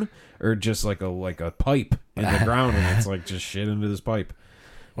 Throne or just like a pipe in the ground, and it's like just shit into this pipe.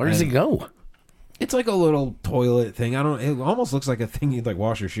 Where does it go? It's like a little toilet thing. It almost looks like a thing you'd like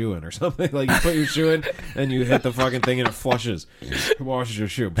wash your shoe in or something. Like you put your shoe in and you hit the fucking thing and it flushes. It washes your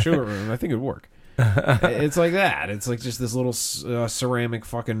shoe. Sure, I think it'd work. It's like that. It's like just this little ceramic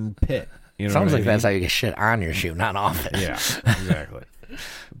fucking pit. You know Sounds like that's how you get shit on your shoe, not off it. Yeah, exactly.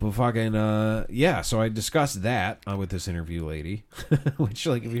 But fucking, yeah, so I discussed that with this interview lady. Which,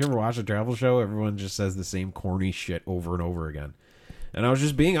 like, if you ever watch a travel show, everyone just says the same corny shit over and over again. And I was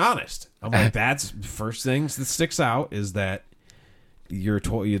just being honest. I'm like, that's first things that sticks out is that your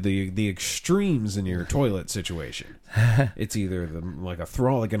the extremes in your toilet situation. It's either like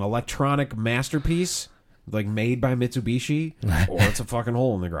an electronic masterpiece, like made by Mitsubishi, or it's a fucking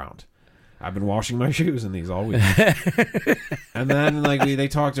hole in the ground. I've been washing my shoes in these all week. And then, like, they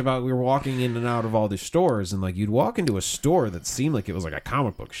talked about, we were walking in and out of all these stores, and like you'd walk into a store that seemed like it was like a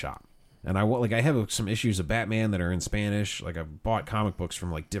comic book shop. And I have some issues of Batman that are in Spanish. Like, I've bought comic books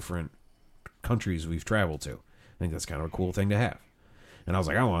from, like, different countries we've traveled to. I think that's kind of a cool thing to have. And I was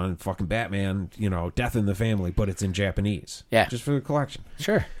like, I want fucking Batman, you know, Death in the Family, but it's in Japanese. Yeah. Just for the collection.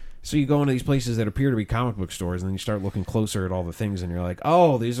 Sure. So you go into these places that appear to be comic book stores, and then you start looking closer at all the things, and you're like,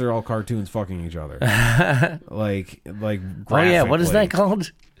 oh, these are all cartoons fucking each other. like oh, yeah, what is that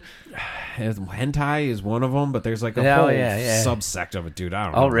called? Hentai is one of them, but there's like a whole subsect of it, dude. I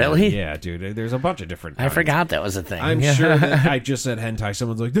don't know. Oh, really? Yeah, dude. There's a bunch of different kinds. I forgot that was a thing. I'm sure that I just said hentai.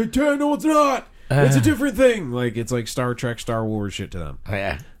 Someone's like, no, it's not. It's a different thing. Like, it's like Star Trek, Star Wars shit to them. Oh,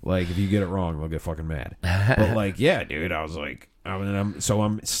 yeah. Like, if you get it wrong, they'll get fucking mad. But, like, yeah, dude, I was like, I'm still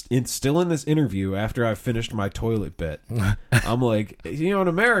in this interview after I finished my toilet bit. I'm like, you know, in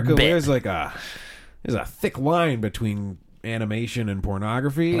America, there's a thick line between animation and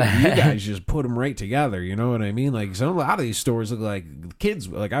pornography. You guys just put them right together, you know what I mean? Like, a lot of these stores look like kids.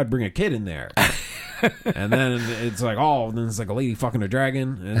 Like, I'd bring a kid in there, and then it's like, oh, then it's like a lady fucking a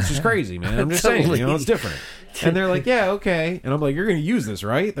dragon, and it's just crazy, man. I'm just saying, you know, it's different. And they're like, yeah, okay, and I'm like, you're gonna use this,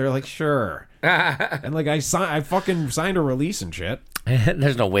 right? They're like, sure. And like, I fucking signed a release and shit.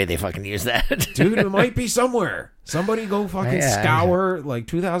 There's no way they fucking use that, dude. It might be somewhere. Somebody go fucking scour, like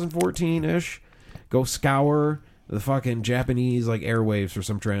 2014-ish. Go scour the fucking Japanese, like, airwaves for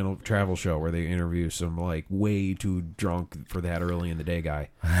some travel show where they interview some, like, way too drunk for that early in the day guy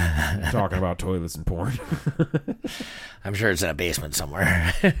talking about toilets and porn. I'm sure it's in a basement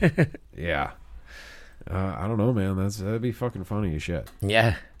somewhere. Yeah. I don't know, man. That'd be fucking funny as shit.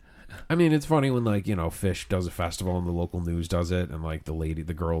 Yeah. I mean, it's funny when, like, you know, Fish does a festival and the local news does it, and, like,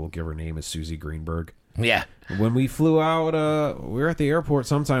 the girl will give her name is Susie Greenberg. Yeah. When we flew out, we were at the airport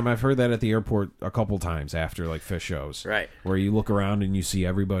sometime. I've heard that at the airport a couple times after, like, Fish shows. Right. Where you look around and you see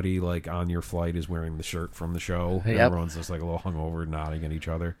everybody, like, on your flight is wearing the shirt from the show. Yep. Everyone's just, like, a little hungover, nodding at each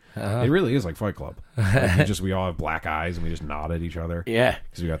other. It really is like Fight Club. Like, we all have black eyes and we just nod at each other. Yeah.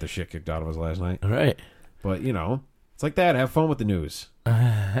 Because we got the shit kicked out of us last night. Right. But, you know, it's like that. Have fun with the news.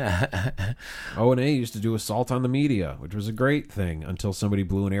 O&A used to do Assault on the Media, which was a great thing until somebody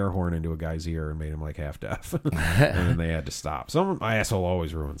blew an air horn into a guy's ear and made him like half deaf. And then they had to stop. Some asshole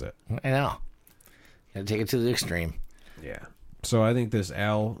always ruins it. I know. Gotta take it to the extreme. Yeah. So I think this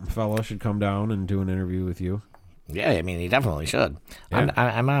Al fella should come down and do an interview with you. Yeah, I mean, he definitely should. Yeah.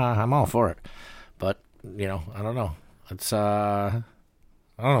 I'm all for it. But, you know, I don't know. It's I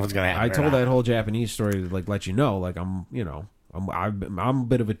don't know if it's gonna happen. I told that whole Japanese story to, like, let you know, like, I'm a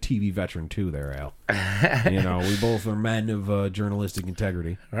bit of a TV veteran too there, Al. You know, we both are men of journalistic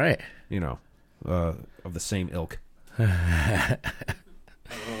integrity. Right. You know, of the same ilk. If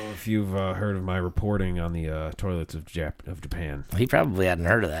you've heard of my reporting on the toilets of Japan. He probably hadn't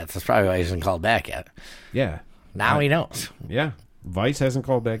heard of that. That's probably why he hasn't called back yet. Yeah. Now he knows. Yeah. Vice hasn't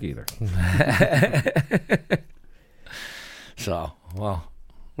called back either. So, well,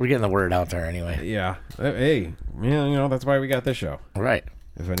 we're getting the word out there anyway. Yeah. Hey, yeah, that's why we got this show. Right.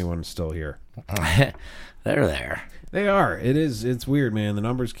 If anyone's still here. They're there. They are. It's weird, man. The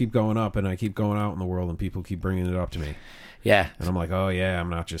numbers keep going up, and I keep going out in the world, and people keep bringing it up to me. Yeah. And I'm like, oh, yeah, I'm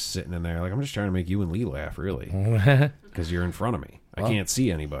not just sitting in there. Like, I'm just trying to make you and Lee laugh, really. Because you're in front of me. I can't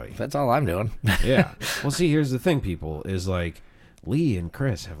see anybody. That's all I'm doing. Yeah. Well, see, here's the thing, people, is like, Lee and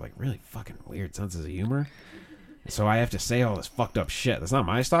Chris have like really fucking weird senses of humor. So I have to say all this fucked up shit. That's not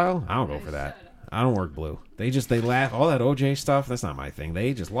my style. I don't go for that. I don't work blue. They laugh. All that OJ stuff, that's not my thing.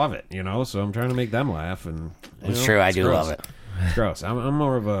 They just love it, So I'm trying to make them laugh. And It's true. I do gross. love it. It's gross. I'm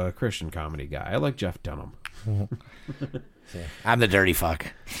more of a Christian comedy guy. I like Jeff Dunham. I'm the dirty fuck.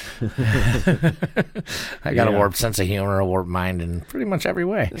 I got a warped sense of humor, a warped mind in pretty much every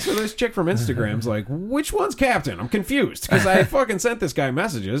way. So this chick from Instagram's like, which one's Captain? I'm confused because I fucking sent this guy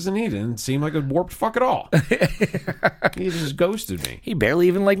messages and he didn't seem like a warped fuck at all. He just ghosted me. He barely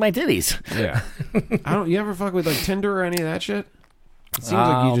even liked my titties. Yeah. You ever fuck with like Tinder or any of that shit? It seems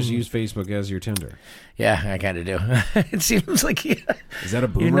like you just use Facebook as your Tinder. Yeah, I kind of do. It seems like Is that a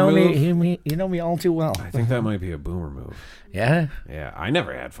boomer move? You know me all too well. I think that might be a boomer move. Yeah? Yeah, I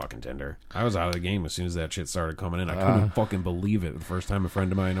never had fucking Tinder. I was out of the game as soon as that shit started coming in. I couldn't fucking believe it. The first time a friend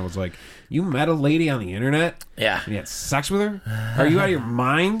of mine, I was like, you met a lady on the internet? Yeah. And you had sex with her? Are you out of your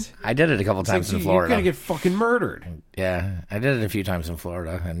mind? I did it a couple times in You're Florida. going to get fucking murdered. Yeah, I did it a few times in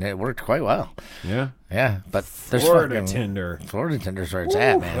Florida, and it worked quite well. Yeah? Yeah, but there's Florida fucking... Tinder. Florida Tinder's where it's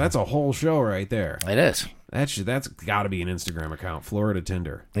at, man. That's a whole show right there. It is. That's got to be an Instagram account. Florida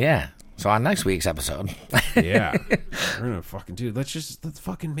Tinder. Yeah. So on next week's episode... Yeah. We're gonna fucking dude. Let's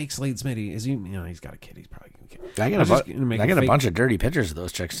fucking make Slade Smitty. Is he? He's got a kid. He's probably gonna get. I got a bunch of dirty pictures of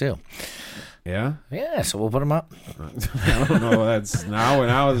those chicks too. Yeah. Yeah, so we'll put them up I don't know. That's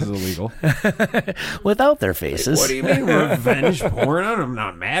now this is illegal. without their faces. What do you mean revenge porn? I'm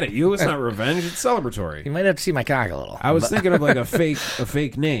not mad at you. It's not revenge. It's celebratory. You might have to see my cock a little. I was thinking of like a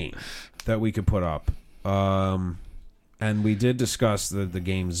fake name that we could put up. And we did discuss the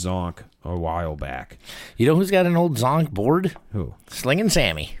game Zonk a while back. You know who's got an old Zonk board? Who? Slingin'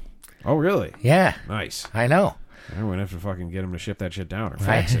 Sammy. Oh, really? Yeah. Nice. I know. I'm going to have to fucking get him to ship that shit down or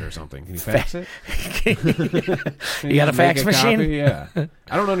fax it or something. Can you fax it? You got a fax machine? Copy? Yeah.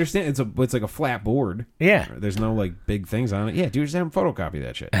 I don't understand. It's like a flat board. Yeah. There's no like big things on it. Yeah, dude, just have him photocopy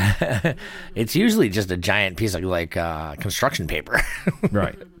that shit. It's usually just a giant piece of like construction paper.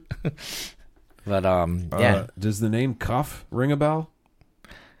 Right. But yeah. Does the name Cuff ring a bell?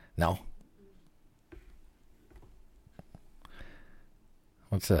 No.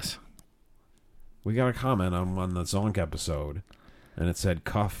 What's this? We got a comment on the Zonk episode, and it said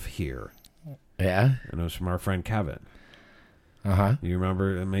Cuff here. Yeah. And it was from our friend Kevin. Uh-huh. You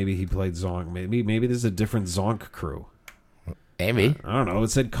remember? Maybe he played Zonk. Maybe this is a different Zonk crew. Maybe. I don't know. It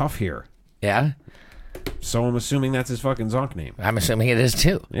said Cuff here. Yeah. So I'm assuming that's his fucking Zonk name. I'm assuming it is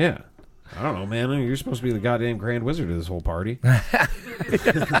too. Yeah. I don't know, man. You're supposed to be the goddamn Grand Wizard of this whole party.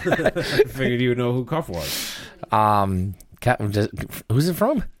 Figured you would know who Cuff was. Who's it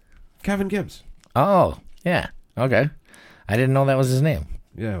from? Kevin Gibbs. Oh, yeah. Okay. I didn't know that was his name.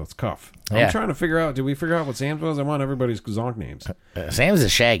 Yeah, it's Cuff. Yeah. I'm trying to figure out, did we figure out what Sam's was? I want everybody's Zonk names. Sam's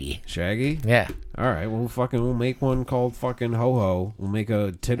is Shaggy. Shaggy? Yeah. All right, we'll make one called fucking Ho-Ho. We'll make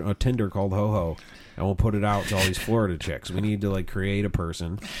a Tinder called Ho-Ho, and we'll put it out to all these Florida chicks. We need to, like, create a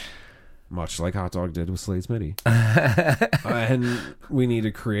person, much like Hot Dog did with Slade Smitty. And we need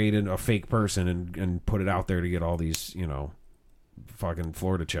to create a fake person and put it out there to get all these, fucking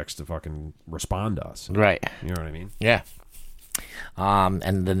Florida chicks to fucking respond to us. Right. You know what I mean? Yeah.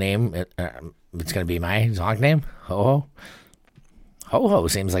 And the name, it's going to be my Zonk name, Ho-Ho. Ho-Ho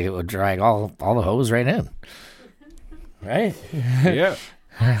seems like it would drag all the hoes right in. Right? Yeah.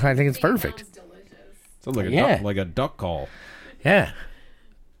 I think it's perfect. Sounds like a duck call. Yeah.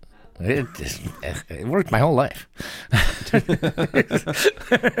 It worked my whole life.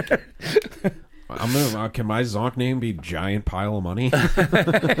 Can my Zonk name be Giant Pile of Money?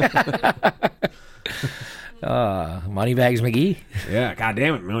 Moneybags McGee. Yeah, God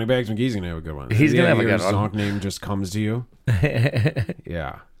damn it, Moneybags McGee's gonna have a good one. He's gonna have a good one. Zonk name just comes to you.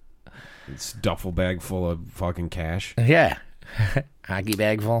 Yeah, it's duffel bag full of fucking cash. Yeah, hockey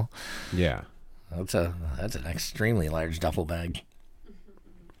bag full. Yeah, that's an extremely large duffel bag.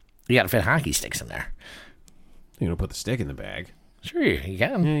 You got to fit hockey sticks in there. You know, put the stick in the bag. Sure, you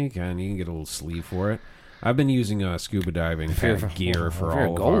can. Yeah, you can. You can get a little sleeve for it. I've been using scuba diving gear for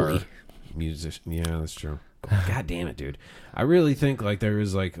all of our musicians. Yeah, that's true. God damn it, dude! I really think like there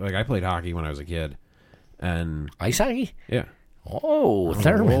is like I played hockey when I was a kid, and ice hockey. Yeah. Oh, Old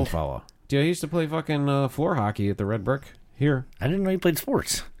Thurman. fella. Dude, I used to play fucking floor hockey at the Red Brick here I didn't know you played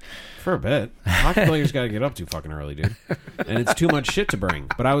sports. for a bit. Hockey players got to get up too fucking early, dude. And it's too much shit to bring.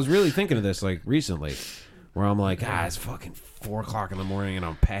 But I was really thinking of this, like, recently, where I'm like, it's fucking 4 o'clock in the morning and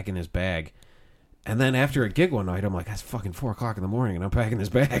I'm packing this bag. And then after a gig one night, I'm like, it's fucking 4 o'clock in the morning and I'm packing this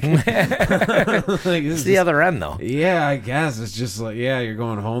bag. Like, It's the other end, though. yeah, I guess. It's just like, you're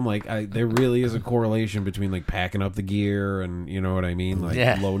going home. Like, there really is a correlation between, like, packing up the gear and, you know what I mean? Like,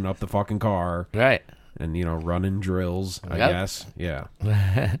 loading up the fucking car. Right. And, you know, running drills, I Yep. guess. Yeah.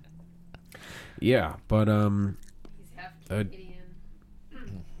 Yeah, but, He's half Canadian. Half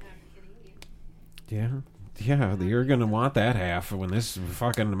Canadian. yeah, you're going to want that half when this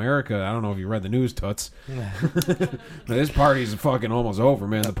fucking America, I don't know if you read the news, Toots. This party's fucking almost over,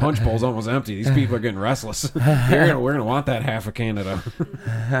 man. The punch bowl's almost empty. These people are getting restless. We're going to want that half of Canada.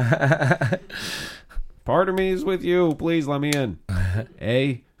 Part of me is with you. Please let me in.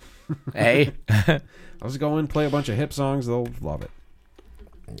 Hey. Hey. Let's go in, play a bunch of hip songs. They'll love it.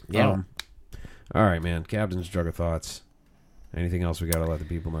 Yeah. All right, man. Captain's Jug of Thoughts. Anything else we got to let the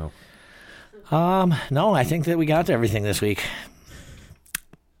people know? No, I think that we got to everything this week.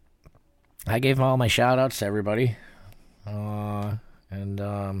 I gave all my shout outs to everybody. I think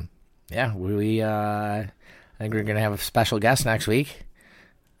we're going to have a special guest next week.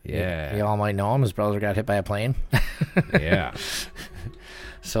 Yeah. You all might know him. His brother got hit by a plane. Yeah.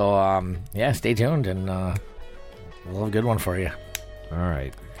 So, stay tuned, and we'll have a good one for you. All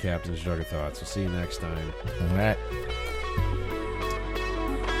right. Captain's Jug of Thoughts. We'll see you next time. All right.